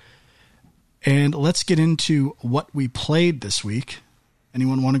Twitter. And let's get into what we played this week.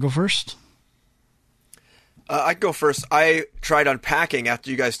 Anyone want to go first? I go first. I tried Unpacking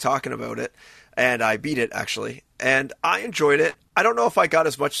after you guys talking about it, and I beat it, actually. And I enjoyed it. I don't know if I got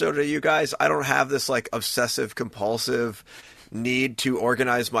as much so to you guys. I don't have this obsessive, compulsive need to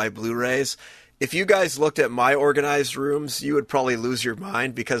organize my Blu-rays. If you guys looked at my organized rooms, you would probably lose your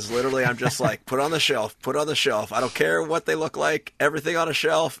mind because literally I'm just put on the shelf, put on the shelf. I don't care what they look like. Everything on a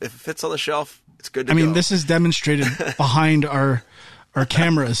shelf. If it fits on the shelf, it's good to go. This is demonstrated behind our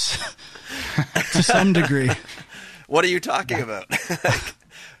cameras to some degree. What are you talking about?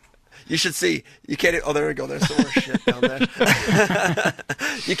 You should see. You can't. Oh, there we go. There's some more shit down there.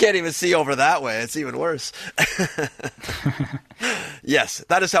 You can't even see over that way. It's even worse. Yes,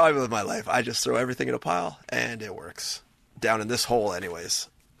 that is how I live my life. I just throw everything in a pile, and it works. Down in this hole, anyways.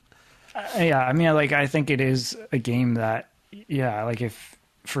 Yeah, I think it is a game that, if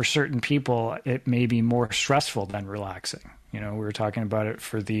for certain people, it may be more stressful than relaxing. We were talking about it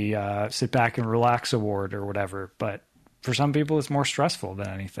for the Sit Back and Relax Award or whatever, but for some people it's more stressful than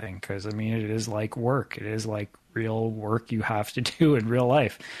anything because, it is like work. It is like real work you have to do in real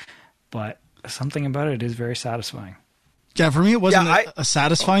life. But something about it is very satisfying. Yeah, for me it wasn't a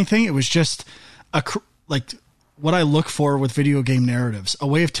satisfying thing. It was just what I look for with video game narratives, a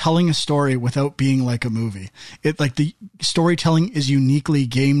way of telling a story without being like a movie. The storytelling is uniquely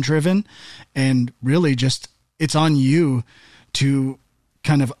game driven and really just it's on you to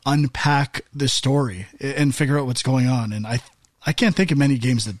kind of unpack the story and figure out what's going on. And I can't think of many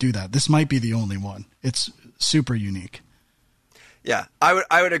games that do that. This might be the only one. It's super unique. Yeah,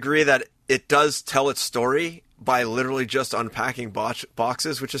 I would agree that it does tell its story by literally just unpacking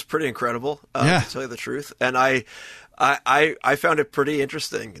boxes, which is pretty incredible, to tell you the truth. And I I found it pretty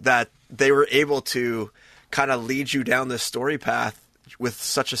interesting that they were able to kind of lead you down this story path with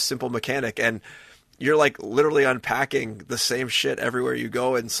such a simple mechanic, and you're like literally unpacking the same shit everywhere you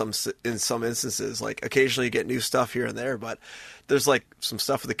go in some instances. Like occasionally you get new stuff here and there, but there's like some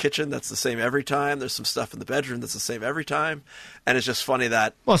stuff in the kitchen that's the same every time. There's some stuff in the bedroom that's the same every time. And it's just funny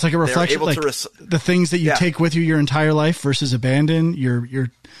that it's like a reflection, like the things that you take with you your entire life versus abandon. Your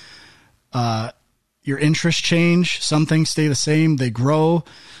interests change. Some things stay the same. They grow.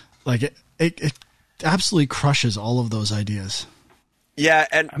 Like it absolutely crushes all of those ideas. Yeah.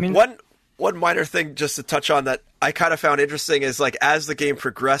 And I mean, one minor thing just to touch on that I kind of found interesting is like as the game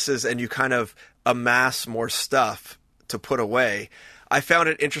progresses and you kind of amass more stuff to put away, I found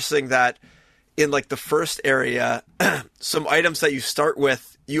it interesting that in like the first area, some items that you start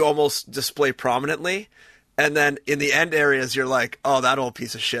with, you almost display prominently. And then in the end areas, you're like, oh, that old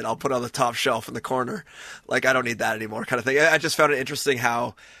piece of shit, I'll put on the top shelf in the corner. Like, I don't need that anymore kind of thing. I just found it interesting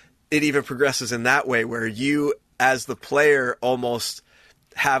how it even progresses in that way where you as the player almost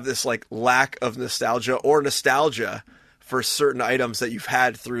have this like lack of nostalgia or nostalgia for certain items that you've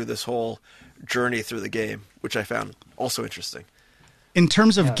had through this whole journey through the game, which I found also interesting. In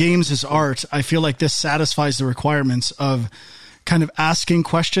terms of games as art, I feel like this satisfies the requirements of kind of asking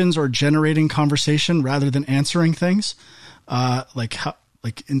questions or generating conversation rather than answering things, like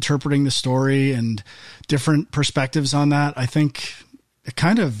interpreting the story and different perspectives on that. I think it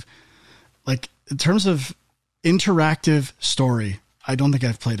kind of like in terms of interactive story, I don't think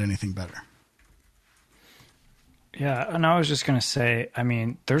I've played anything better. Yeah, and I was just going to say, I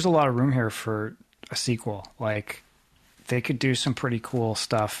mean, there's a lot of room here for a sequel. Like, they could do some pretty cool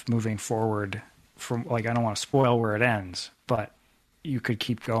stuff moving forward from, like, I don't want to spoil where it ends, but you could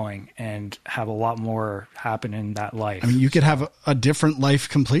keep going and have a lot more happen in that life. I mean, you could have a different life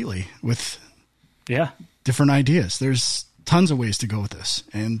completely with different ideas. There's tons of ways to go with this.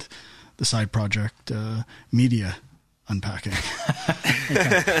 And the side project, media unpacking.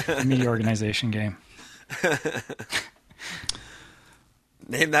 Media organization game.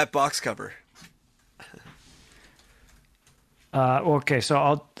 Name that box cover. Okay,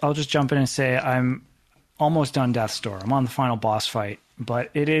 so I'll just jump in and say I'm almost done Death's Door. I'm on the final boss fight,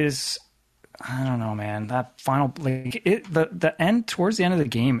 but it is, I don't know, man. That final, like the end, towards the end of the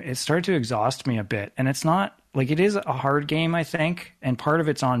game, it started to exhaust me a bit, and it's not like, it is a hard game, I think, and part of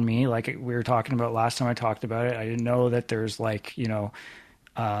it's on me. Like we were talking about last time I talked about it, I didn't know that there's like,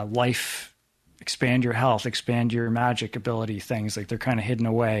 life, expand your health, expand your magic ability things, like they're kind of hidden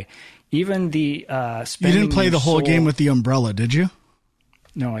away. Even the you didn't play the whole game with the umbrella, did you?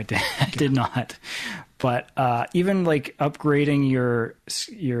 No, I did. I did not. But even like upgrading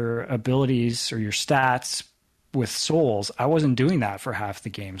your abilities or your stats with souls, I wasn't doing that for half the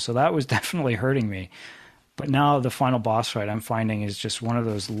game, so that was definitely hurting me. But now the final boss fight I'm finding is just one of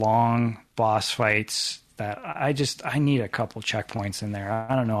those long boss fights that I need a couple checkpoints in there.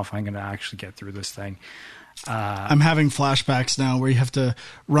 I don't know if I'm going to actually get through this thing. I'm having flashbacks now where you have to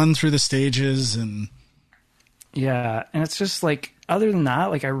run through the stages and yeah, and it's just like, other than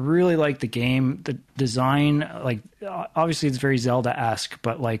that, like I really like the game, the design, like obviously it's very Zelda-esque,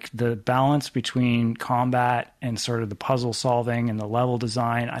 but like the balance between combat and sort of the puzzle solving and the level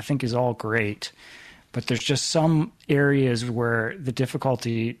design, I think is all great. But there's just some areas where the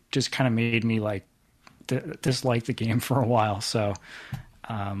difficulty just kind of made me like dislike the game for a while. So,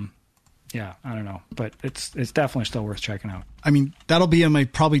 yeah, I don't know, but it's definitely still worth checking out. I mean, that'll be in my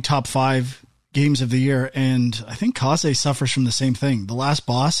probably top 5 games of the year, and I think Kaze suffers from the same thing. The last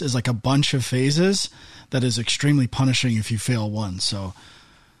boss is like a bunch of phases that is extremely punishing if you fail one. So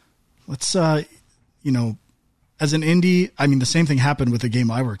let's, as an indie, I mean, the same thing happened with the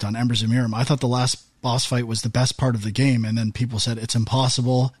game I worked on, Embers of Miram. I thought the last boss fight was the best part of the game, and then people said it's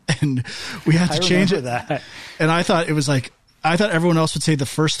impossible, and we had to change it. That. And I thought it was like, I thought everyone else would say the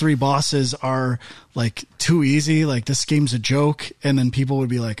first 3 bosses are like too easy, like this game's a joke, and then people would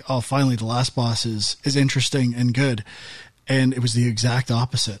be like, oh, finally the last boss is interesting and good. And it was the exact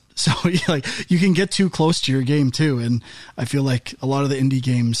opposite. So like you can get too close to your game too, and I feel like a lot of the indie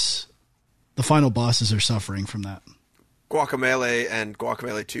games, the final bosses are suffering from that. Guacamelee and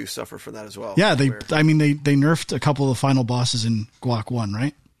Guacamelee 2 suffer from that as well. Yeah, they nerfed a couple of the final bosses in Guac 1,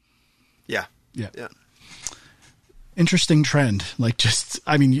 right? Yeah. Interesting trend. Like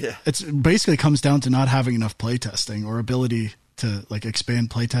it's basically comes down to not having enough playtesting or ability to like expand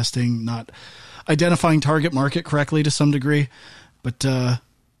playtesting, not identifying target market correctly to some degree. But I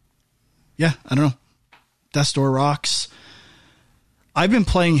don't know. Death's Door rocks. I've been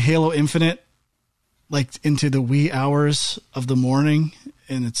playing Halo Infinite like into the wee hours of the morning,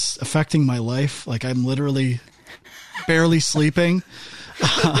 and it's affecting my life. Like I'm literally barely sleeping.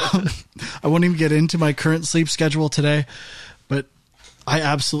 I won't even get into my current sleep schedule today, but I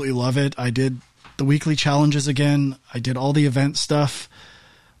absolutely love it. I did the weekly challenges again. I did all the event stuff.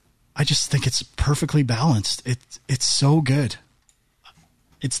 I just think it's perfectly balanced. It's so good.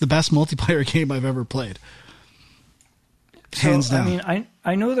 It's the best multiplayer game I've ever played. Hands down. I mean,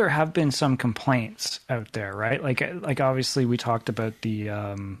 I know there have been some complaints out there, right? Like obviously we talked about the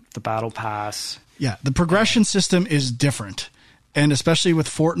battle pass. Yeah, the progression system is different. And especially with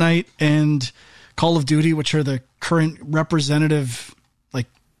Fortnite and Call of Duty, which are the current representative, like,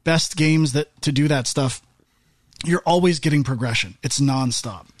 best games that to do that stuff, you're always getting progression. It's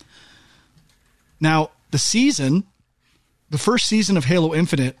nonstop. Now, the first season of Halo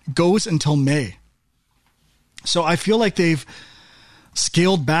Infinite goes until May. So I feel like they've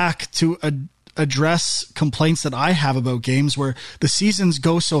scaled back to address complaints that I have about games where the seasons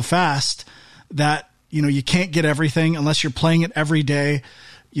go so fast that, you know, you can't get everything unless you're playing it every day.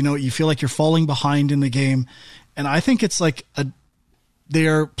 You know, you feel like you're falling behind in the game. And I think it's like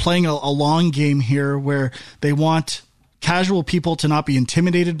they're playing a long game here where they want casual people to not be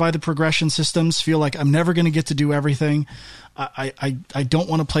intimidated by the progression systems, feel like I'm never going to get to do everything. I don't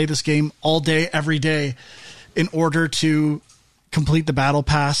want to play this game all day, every day in order to complete the battle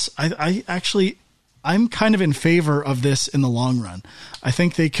pass. I'm kind of in favor of this in the long run. I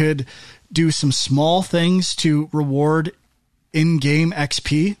think they could do some small things to reward in-game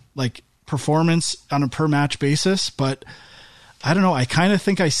XP, like performance on a per match basis, but I don't know. I kind of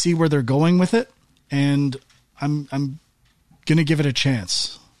think I see where they're going with it, and I'm going to give it a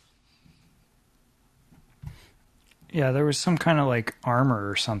chance. Yeah, there was some kind of like armor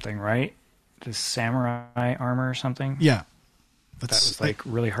or something, right? The samurai armor or something? Yeah. That was like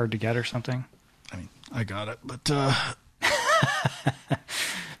really hard to get or something? I mean, I got it, but...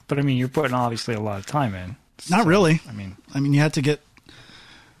 But I mean, you're putting obviously a lot of time in. Not really. I mean, you had to get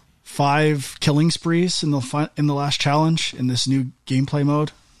 5 killing sprees in the last challenge in this new gameplay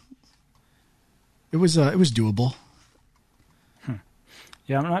mode. It was doable.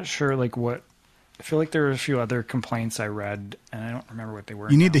 Yeah, I'm not sure like what. I feel like there were a few other complaints I read, and I don't remember what they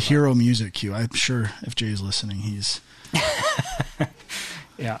were. You need the hero music cue. I'm sure if Jay's listening, he's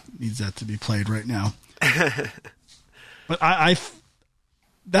needs that to be played right now. But I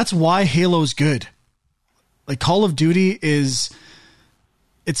that's why Halo's good. Like Call of Duty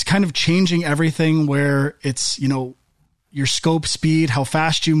it's kind of changing everything where it's, you know, your scope speed, how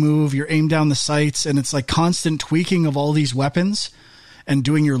fast you move, your aim down the sights, and it's like constant tweaking of all these weapons and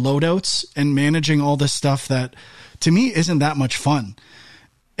doing your loadouts and managing all this stuff that to me isn't that much fun.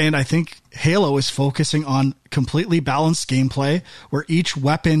 And I think Halo is focusing on completely balanced gameplay where each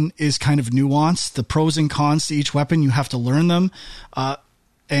weapon is kind of nuanced. The pros and cons to each weapon, you have to learn them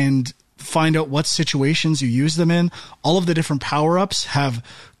and find out what situations you use them in. All of the different power-ups have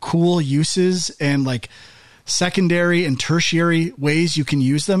cool uses and like secondary and tertiary ways you can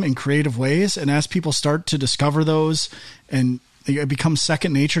use them in creative ways. And as people start to discover those and it becomes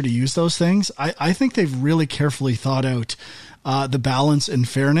second nature to use those things, I think they've really carefully thought out the balance and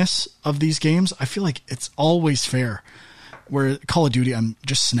fairness of these games. I feel like it's always fair. Where Call of Duty, I'm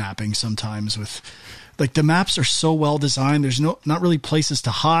just snapping sometimes with, like, the maps are so well designed. There's not really places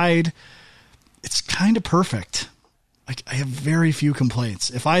to hide. It's kind of perfect. Like, I have very few complaints.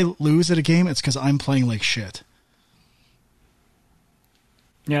 If I lose at a game, it's because I'm playing like shit.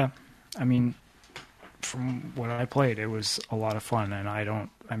 Yeah, I mean, from what I played, it was a lot of fun,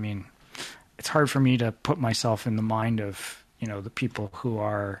 and it's hard for me to put myself in the mind of, you know, the people who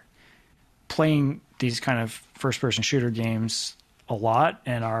are playing these kind of first-person shooter games a lot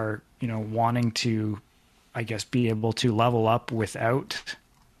and are, you know, wanting to, I guess, be able to level up without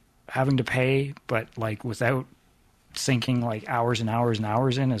having to pay, but like without sinking like hours and hours and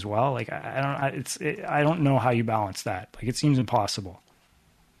hours in as well. Like I don't know how you balance that. Like it seems impossible.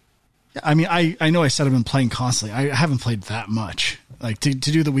 I mean, I know I said I've been playing constantly. I haven't played that much. Like to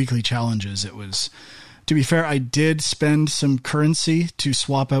do the weekly challenges, it was, to be fair, I did spend some currency to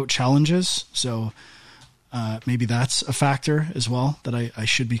swap out challenges. So maybe that's a factor as well that I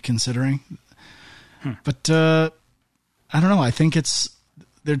should be considering. But I don't know. I think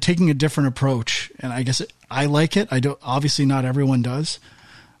they're taking a different approach, and I guess I like it. Obviously not everyone does,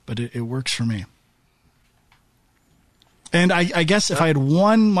 but it works for me. And I guess if I had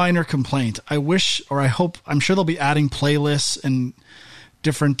one minor complaint, I'm sure they'll be adding playlists and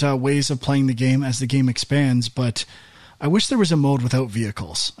different ways of playing the game as the game expands, but I wish there was a mode without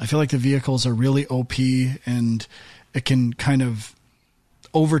vehicles. I feel like the vehicles are really OP and it can kind of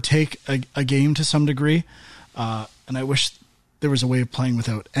overtake a game to some degree. And I wish there was a way of playing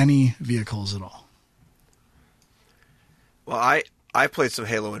without any vehicles at all. Well, I played some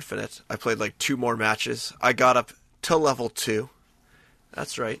Halo Infinite. I played like 2 more matches. I got up to level 2.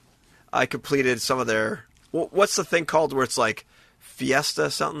 That's right. I completed some of their... What's the thing called where it's like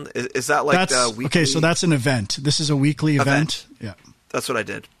Fiesta something? Is that like the weekly... Okay, so that's an event. This is a weekly event. Yeah. That's what I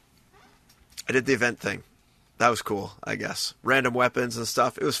did. I did the event thing. That was cool, I guess. Random weapons and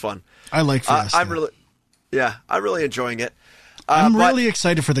stuff. It was fun. I like Fiesta. I'm really enjoying it. I'm really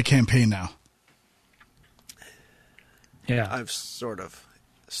excited for the campaign now. Yeah. I'm sort of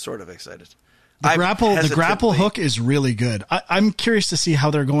excited. The grapple hook is really good. I'm curious to see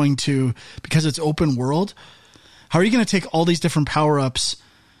how they're going to, because it's open world, how are you going to take all these different power-ups?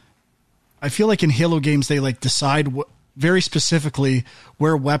 I feel like in Halo games, they like decide very specifically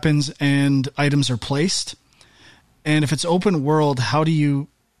where weapons and items are placed. And if it's open world, how do you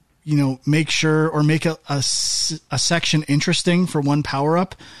make sure or make a section interesting for one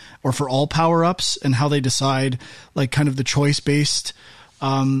power-up or for all power-ups, and how they decide like kind of the choice-based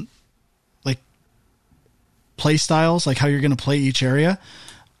like play styles, like how you're going to play each area.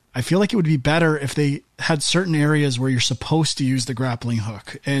 I feel like it would be better if they had certain areas where you're supposed to use the grappling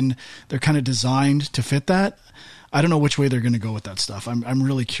hook and they're kind of designed to fit that. I don't know which way they're going to go with that stuff. I'm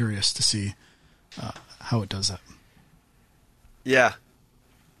really curious to see how it does that. Yeah.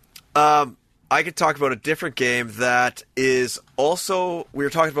 I could talk about a different game that is also, we were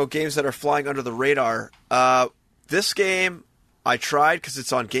talking about games that are flying under the radar. This game I tried because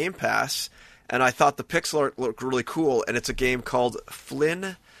it's on Game Pass, and I thought the pixel art looked really cool, and it's a game called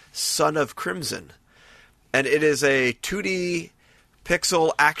Flynn, Son of Crimson. And it is a 2D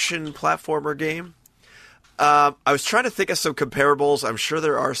pixel action platformer game. I was trying to think of some comparables. I'm sure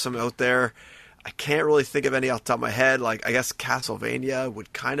there are some out there. I can't really think of any off the top of my head. Like, I guess Castlevania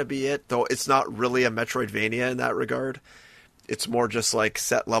would kind of be it, though it's not really a Metroidvania in that regard. It's more just like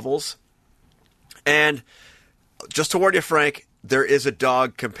set levels. And just to warn you, Frank, there is a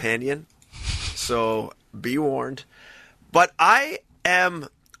dog companion, so be warned. But I'm in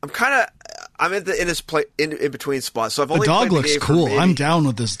between spots. So I've only the dog played looks the game cool. for maybe, I'm down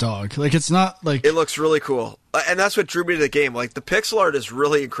with this dog. Like, it's not like it looks really cool, and that's what drew me to the game. Like, the pixel art is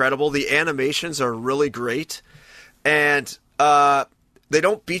really incredible. The animations are really great, and they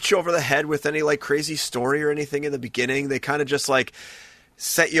don't beat you over the head with any like crazy story or anything in the beginning. They kind of just like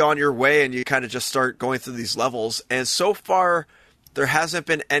set you on your way, and you kind of just start going through these levels. And so far, there hasn't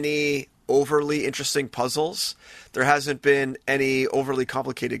been any overly interesting puzzles. There hasn't been any overly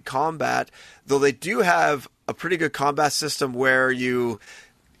complicated combat, though they do have a pretty good combat system where you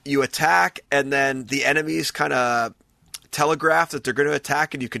attack, and then the enemies kind of telegraph that they're going to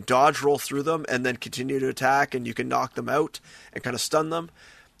attack, and you can dodge roll through them and then continue to attack, and you can knock them out and kind of stun them.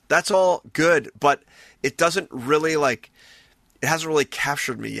 That's all good, but it doesn't really it hasn't really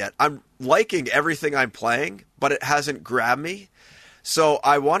captured me yet. I'm liking everything I'm playing, but it hasn't grabbed me. So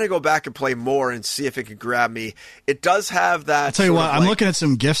I want to go back and play more and see if it can grab me. It does have that. I'll tell you what, I'm looking at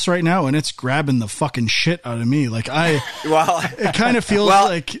some GIFs right now, and it's grabbing the fucking shit out of me. Like, it kind of feels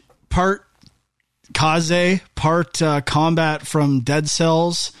like part Kaze, part combat from Dead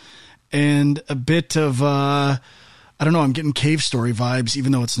Cells, and a bit of, I don't know, I'm getting Cave Story vibes,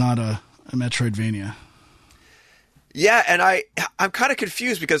 even though it's not a Metroidvania. Yeah, and I'm kind of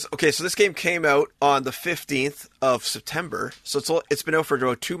confused because, okay, so this game came out on the 15th of September, so it's been out for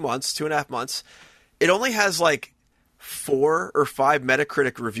about 2 months, 2.5 months. It only has like 4 or 5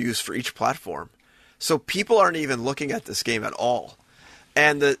 Metacritic reviews for each platform. So people aren't even looking at this game at all.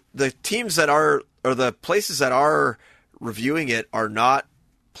 And the teams that are, or the places that are reviewing it are not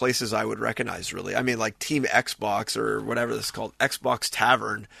places I would recognize, really. I mean, like Team Xbox or whatever this is called, Xbox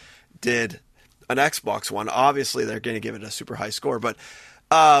Tavern, did an Xbox one. Obviously, they're going to give it a super high score, but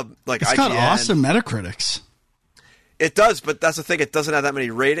like it's IGN, got awesome Metacritics. It does, but that's the thing. It doesn't have that many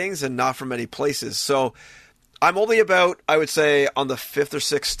ratings and not from many places. So I'm only about, I would say, on the 5th or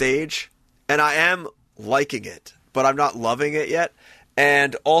 6th stage, and I am liking it, but I'm not loving it yet.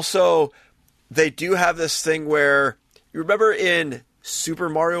 And also, they do have this thing where, you remember in Super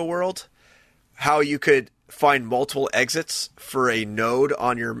Mario World, how you could find multiple exits for a node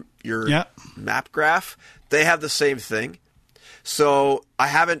on your map graph? They have the same thing. So I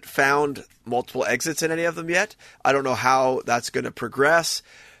haven't found multiple exits in any of them yet. I don't know how that's going to progress,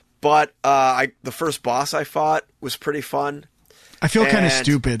 but the first boss I fought was pretty fun. I feel kind of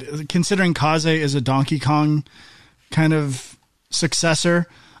stupid considering Kaze is a Donkey Kong kind of successor.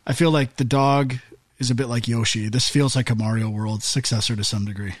 I feel like the dog is a bit like Yoshi. This feels like a Mario World successor to some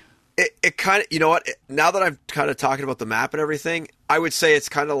degree. It kind of, you know what? Now that I'm kind of talking about the map and everything, I would say it's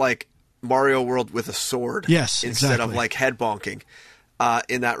kind of like Mario World with a sword. Yes, instead of like head bonking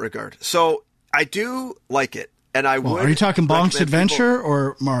in that regard. So I do like it. And I would. Are you talking Bonk's recommend Adventure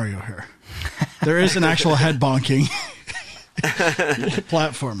or Mario here? There is an actual head bonking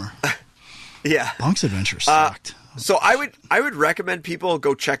platformer. Yeah. Bonk's Adventure sucked. So I would recommend people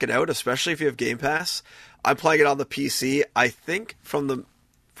go check it out, especially if you have Game Pass. I'm playing it on the PC. I think from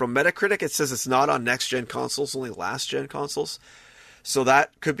Metacritic it says it's not on next gen consoles, only last gen consoles. So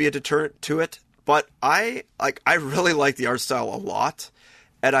that could be a deterrent to it. But I really like the art style a lot,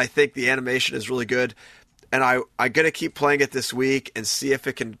 and I think the animation is really good. And I'm gonna keep playing it this week and see if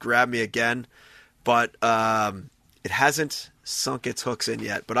it can grab me again. But it hasn't sunk its hooks in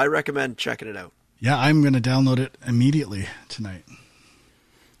yet. But I recommend checking it out. Yeah, I'm gonna download it immediately tonight.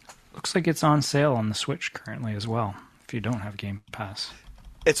 Looks like it's on sale on the Switch currently as well, if you don't have Game Pass.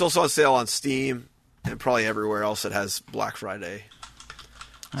 It's also on sale on Steam and probably everywhere else that has Black Friday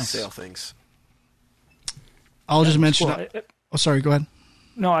sale things. I'll just mention... sorry, go ahead.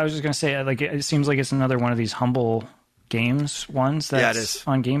 No, I was just going to say, like, it seems like it's another one of these humble games ones that's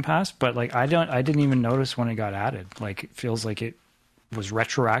on Game Pass, but like I didn't even notice when it got added. Like, it feels like it was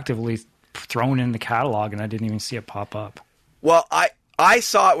retroactively thrown in the catalog and I didn't even see it pop up. Well, I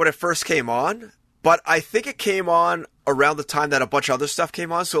saw it when it first came on, but I think it came on around the time that a bunch of other stuff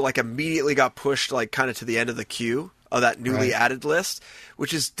came on, so like immediately got pushed like kind of to the end of the queue of that newly added list,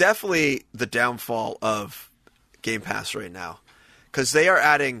 which is definitely the downfall of Game Pass right now. Because they are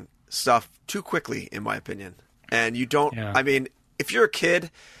adding stuff too quickly, in my opinion. And you don't... Yeah. I mean, if you're a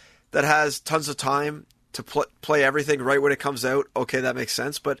kid that has tons of time to play everything right when it comes out, okay, that makes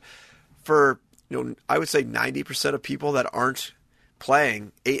sense. But for, I would say 90% of people that aren't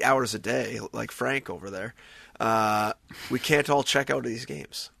playing 8 hours a day, like Frank over there, we can't all check out these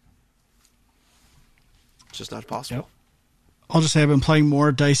games. It's just not possible. Yep. I'll just say I've been playing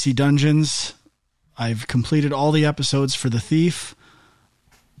more Dicey Dungeons. I've completed all the episodes for The Thief.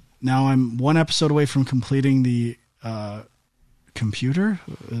 Now I'm one episode away from completing the computer.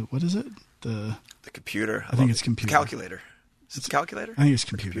 What is it? The computer. I think it's computer. The calculator. Is it the calculator? I think it's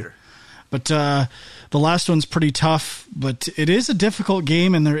computer. But the last one's pretty tough. But it is a difficult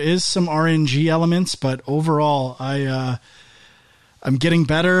game, and there is some RNG elements. But overall, I'm getting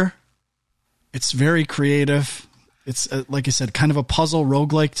better. It's very creative. It's, like I said, kind of a puzzle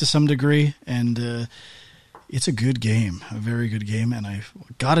roguelike to some degree, and it's a good game, a very good game, and I've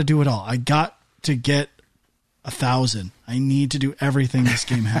got to do it all. I got to get 1,000. I need to do everything this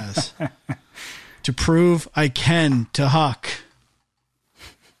game has to prove I can to Huck.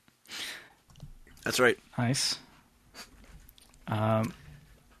 That's right. Nice. Okay,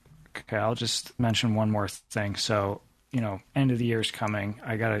 I'll just mention one more thing. So, end of the year's coming.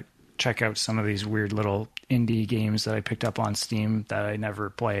 I got to check out some of these weird little indie games that I picked up on Steam that I never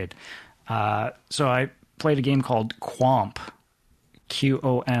played. So I played a game called Qomp,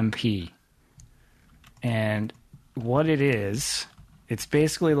 QOMP. And what it is, it's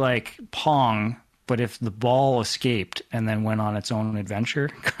basically like Pong, but if the ball escaped and then went on its own adventure,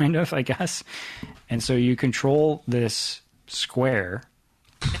 kind of, I guess. And so you control this square,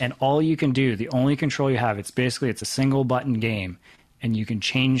 and all you can do, the only control you have, it's a single button game, and you can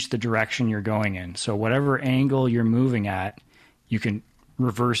change the direction you're going in. So whatever angle you're moving at, you can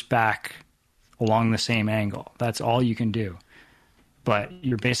reverse back along the same angle. That's all you can do. But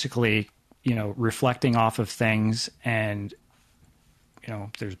you're basically, reflecting off of things, and,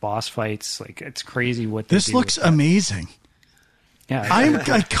 there's boss fights. Like, it's crazy what they do. This looks amazing. Yeah.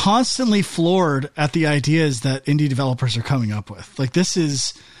 I'm constantly floored at the ideas that indie developers are coming up with. Like, this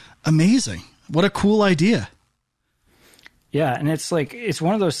is amazing. What a cool idea. Yeah, and it's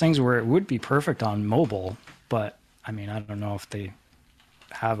one of those things where it would be perfect on mobile, but I mean, I don't know if they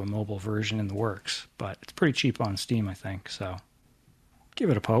have a mobile version in the works, but it's pretty cheap on Steam, I think. So give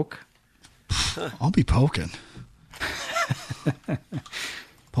it a poke. I'll be poking.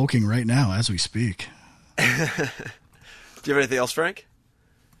 Poking right now as we speak. Do you have anything else, Frank?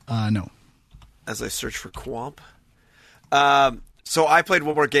 No. As I search for Qomp. So I played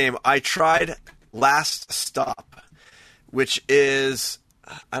one more game. I tried Last Stop, which is,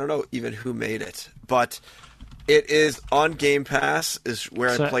 I don't know even who made it, but it is on Game Pass, is where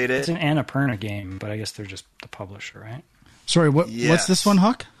I played it. It's an Annapurna game, but I guess they're just the publisher, right? Sorry, what's this one,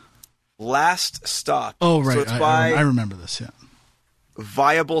 Huck? Last Stop. Oh, right. So it's by I remember this, yeah.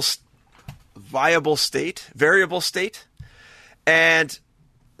 Variable State. And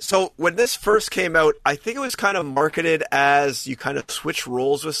so when this first came out, I think it was kind of marketed as you kind of switch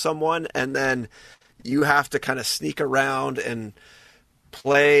roles with someone, and then you have to kind of sneak around and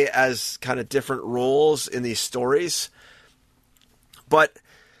play as kind of different roles in these stories. But,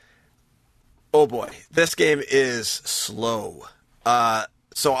 oh boy, this game is slow.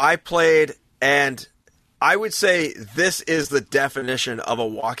 So I played, and I would say this is the definition of a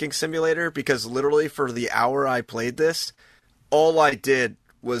walking simulator, because literally for the hour I played this, all I did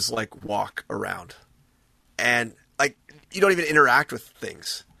was like walk around, and like you don't even interact with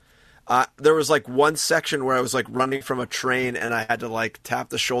things. There was like one section where I was like running from a train and I had to like tap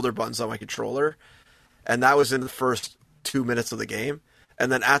the shoulder buttons on my controller, and that was in the first 2 minutes of the game.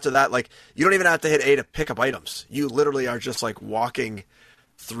 And then after that, like you don't even have to hit A to pick up items. You literally are just like walking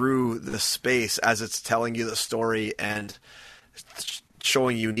through the space as it's telling you the story and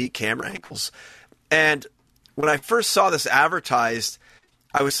showing unique camera angles. And when I first saw this advertised,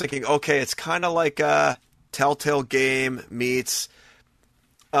 I was thinking, okay, it's kind of like a Telltale game meets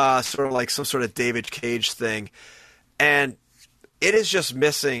sort of like some sort of David Cage thing. And it is just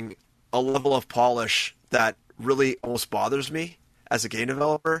missing a level of polish that really almost bothers me as a game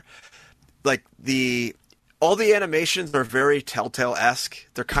developer. Like all the animations are very Telltale-esque.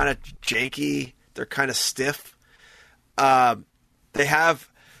 They're kind of janky. They're kind of stiff. They have,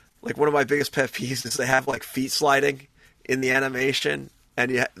 like, one of my biggest pet peeves is they have like feet sliding in the animation,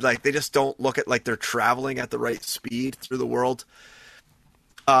 and like they just don't look at like they're traveling at the right speed through the world.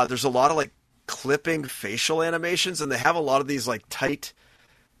 There's a lot of like clipping facial animations, and they have a lot of these like tight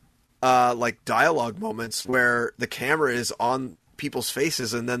like dialogue moments where the camera is on people's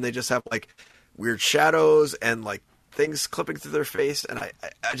faces, and then they just have like weird shadows and like things clipping through their face, and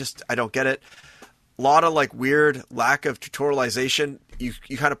I don't get it. A lot of like weird lack of tutorialization.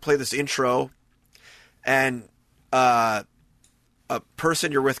 You kind of play this intro, and a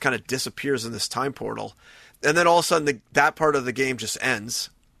person you're with kind of disappears in this time portal, and then all of a sudden that part of the game just ends,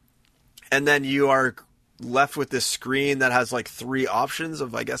 and then you are left with this screen that has like 3 options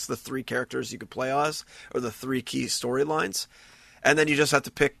of, I guess, the 3 characters you could play as, or the 3 key storylines. And then you just have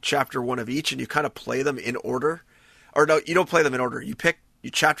to pick chapter 1 of each, and you kind of play them in order. Or no, you don't play them in order. You pick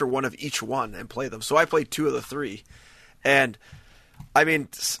chapter 1 of each one and play them. So I played 2 of the 3. And I mean,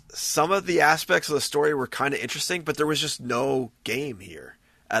 some of the aspects of the story were kind of interesting, but there was just no game here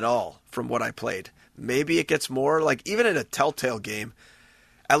at all from what I played. Maybe it gets more, like even in a Telltale game,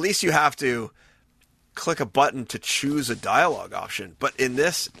 at least you have to click a button to choose a dialogue option. But in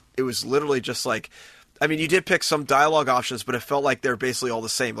this, it was literally just like, I mean, you did pick some dialogue options, but it felt like they're basically all the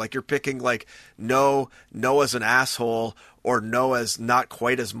same. Like you're picking like no as an asshole, or no as not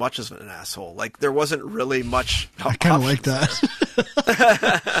quite as much as an asshole. Like there wasn't really much. I kind of like that.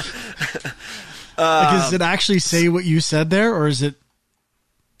 Like, does it actually say what you said there, or is it?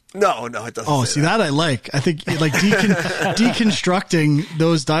 No, it doesn't. Oh, see that I like. I think like deconstructing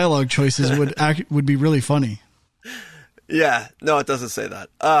those dialogue choices would be really funny. Yeah, no, it doesn't say that.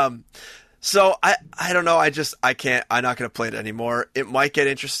 So I don't know. I'm not going to play it anymore. It might get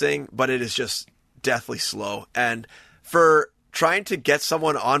interesting, but it is just deathly slow. And for trying to get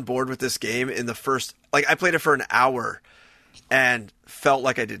someone on board with this game in the first, like I played it for an hour and felt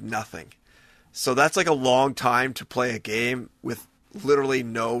like I did nothing. So that's like a long time to play a game with literally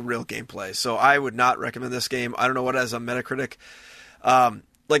no real gameplay. So I would not recommend this game. I don't know what it has on Metacritic.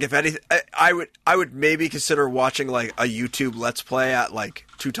 Like if anything, I would maybe consider watching like a YouTube Let's Play at like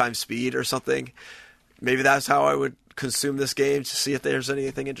 2 times speed or something. Maybe that's how I would consume this game, to see if there's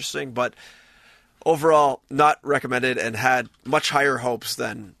anything interesting. But overall, not recommended, and had much higher hopes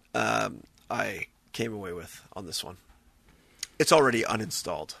than I came away with on this one. It's already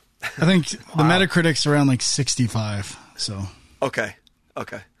uninstalled. I think the Metacritic's around like 65. So okay,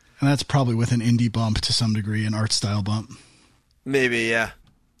 and that's probably with an indie bump to some degree, an art style bump. Maybe, yeah.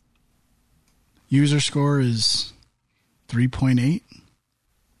 User score is 3.8.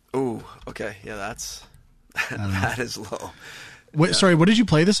 Ooh, okay. Yeah, that is low. Wait, yeah. Sorry, what did you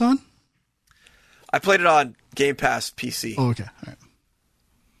play this on? I played it on Game Pass PC. Oh, okay. All right.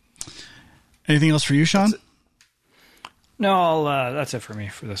 Anything else for you, Sean? No, that's it for me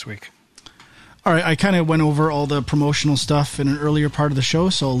for this week. All right, I kind of went over all the promotional stuff in an earlier part of the show,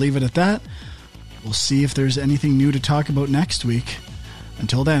 so I'll leave it at that. We'll see if there's anything new to talk about next week.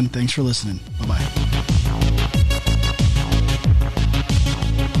 Until then, thanks for listening. Bye-bye.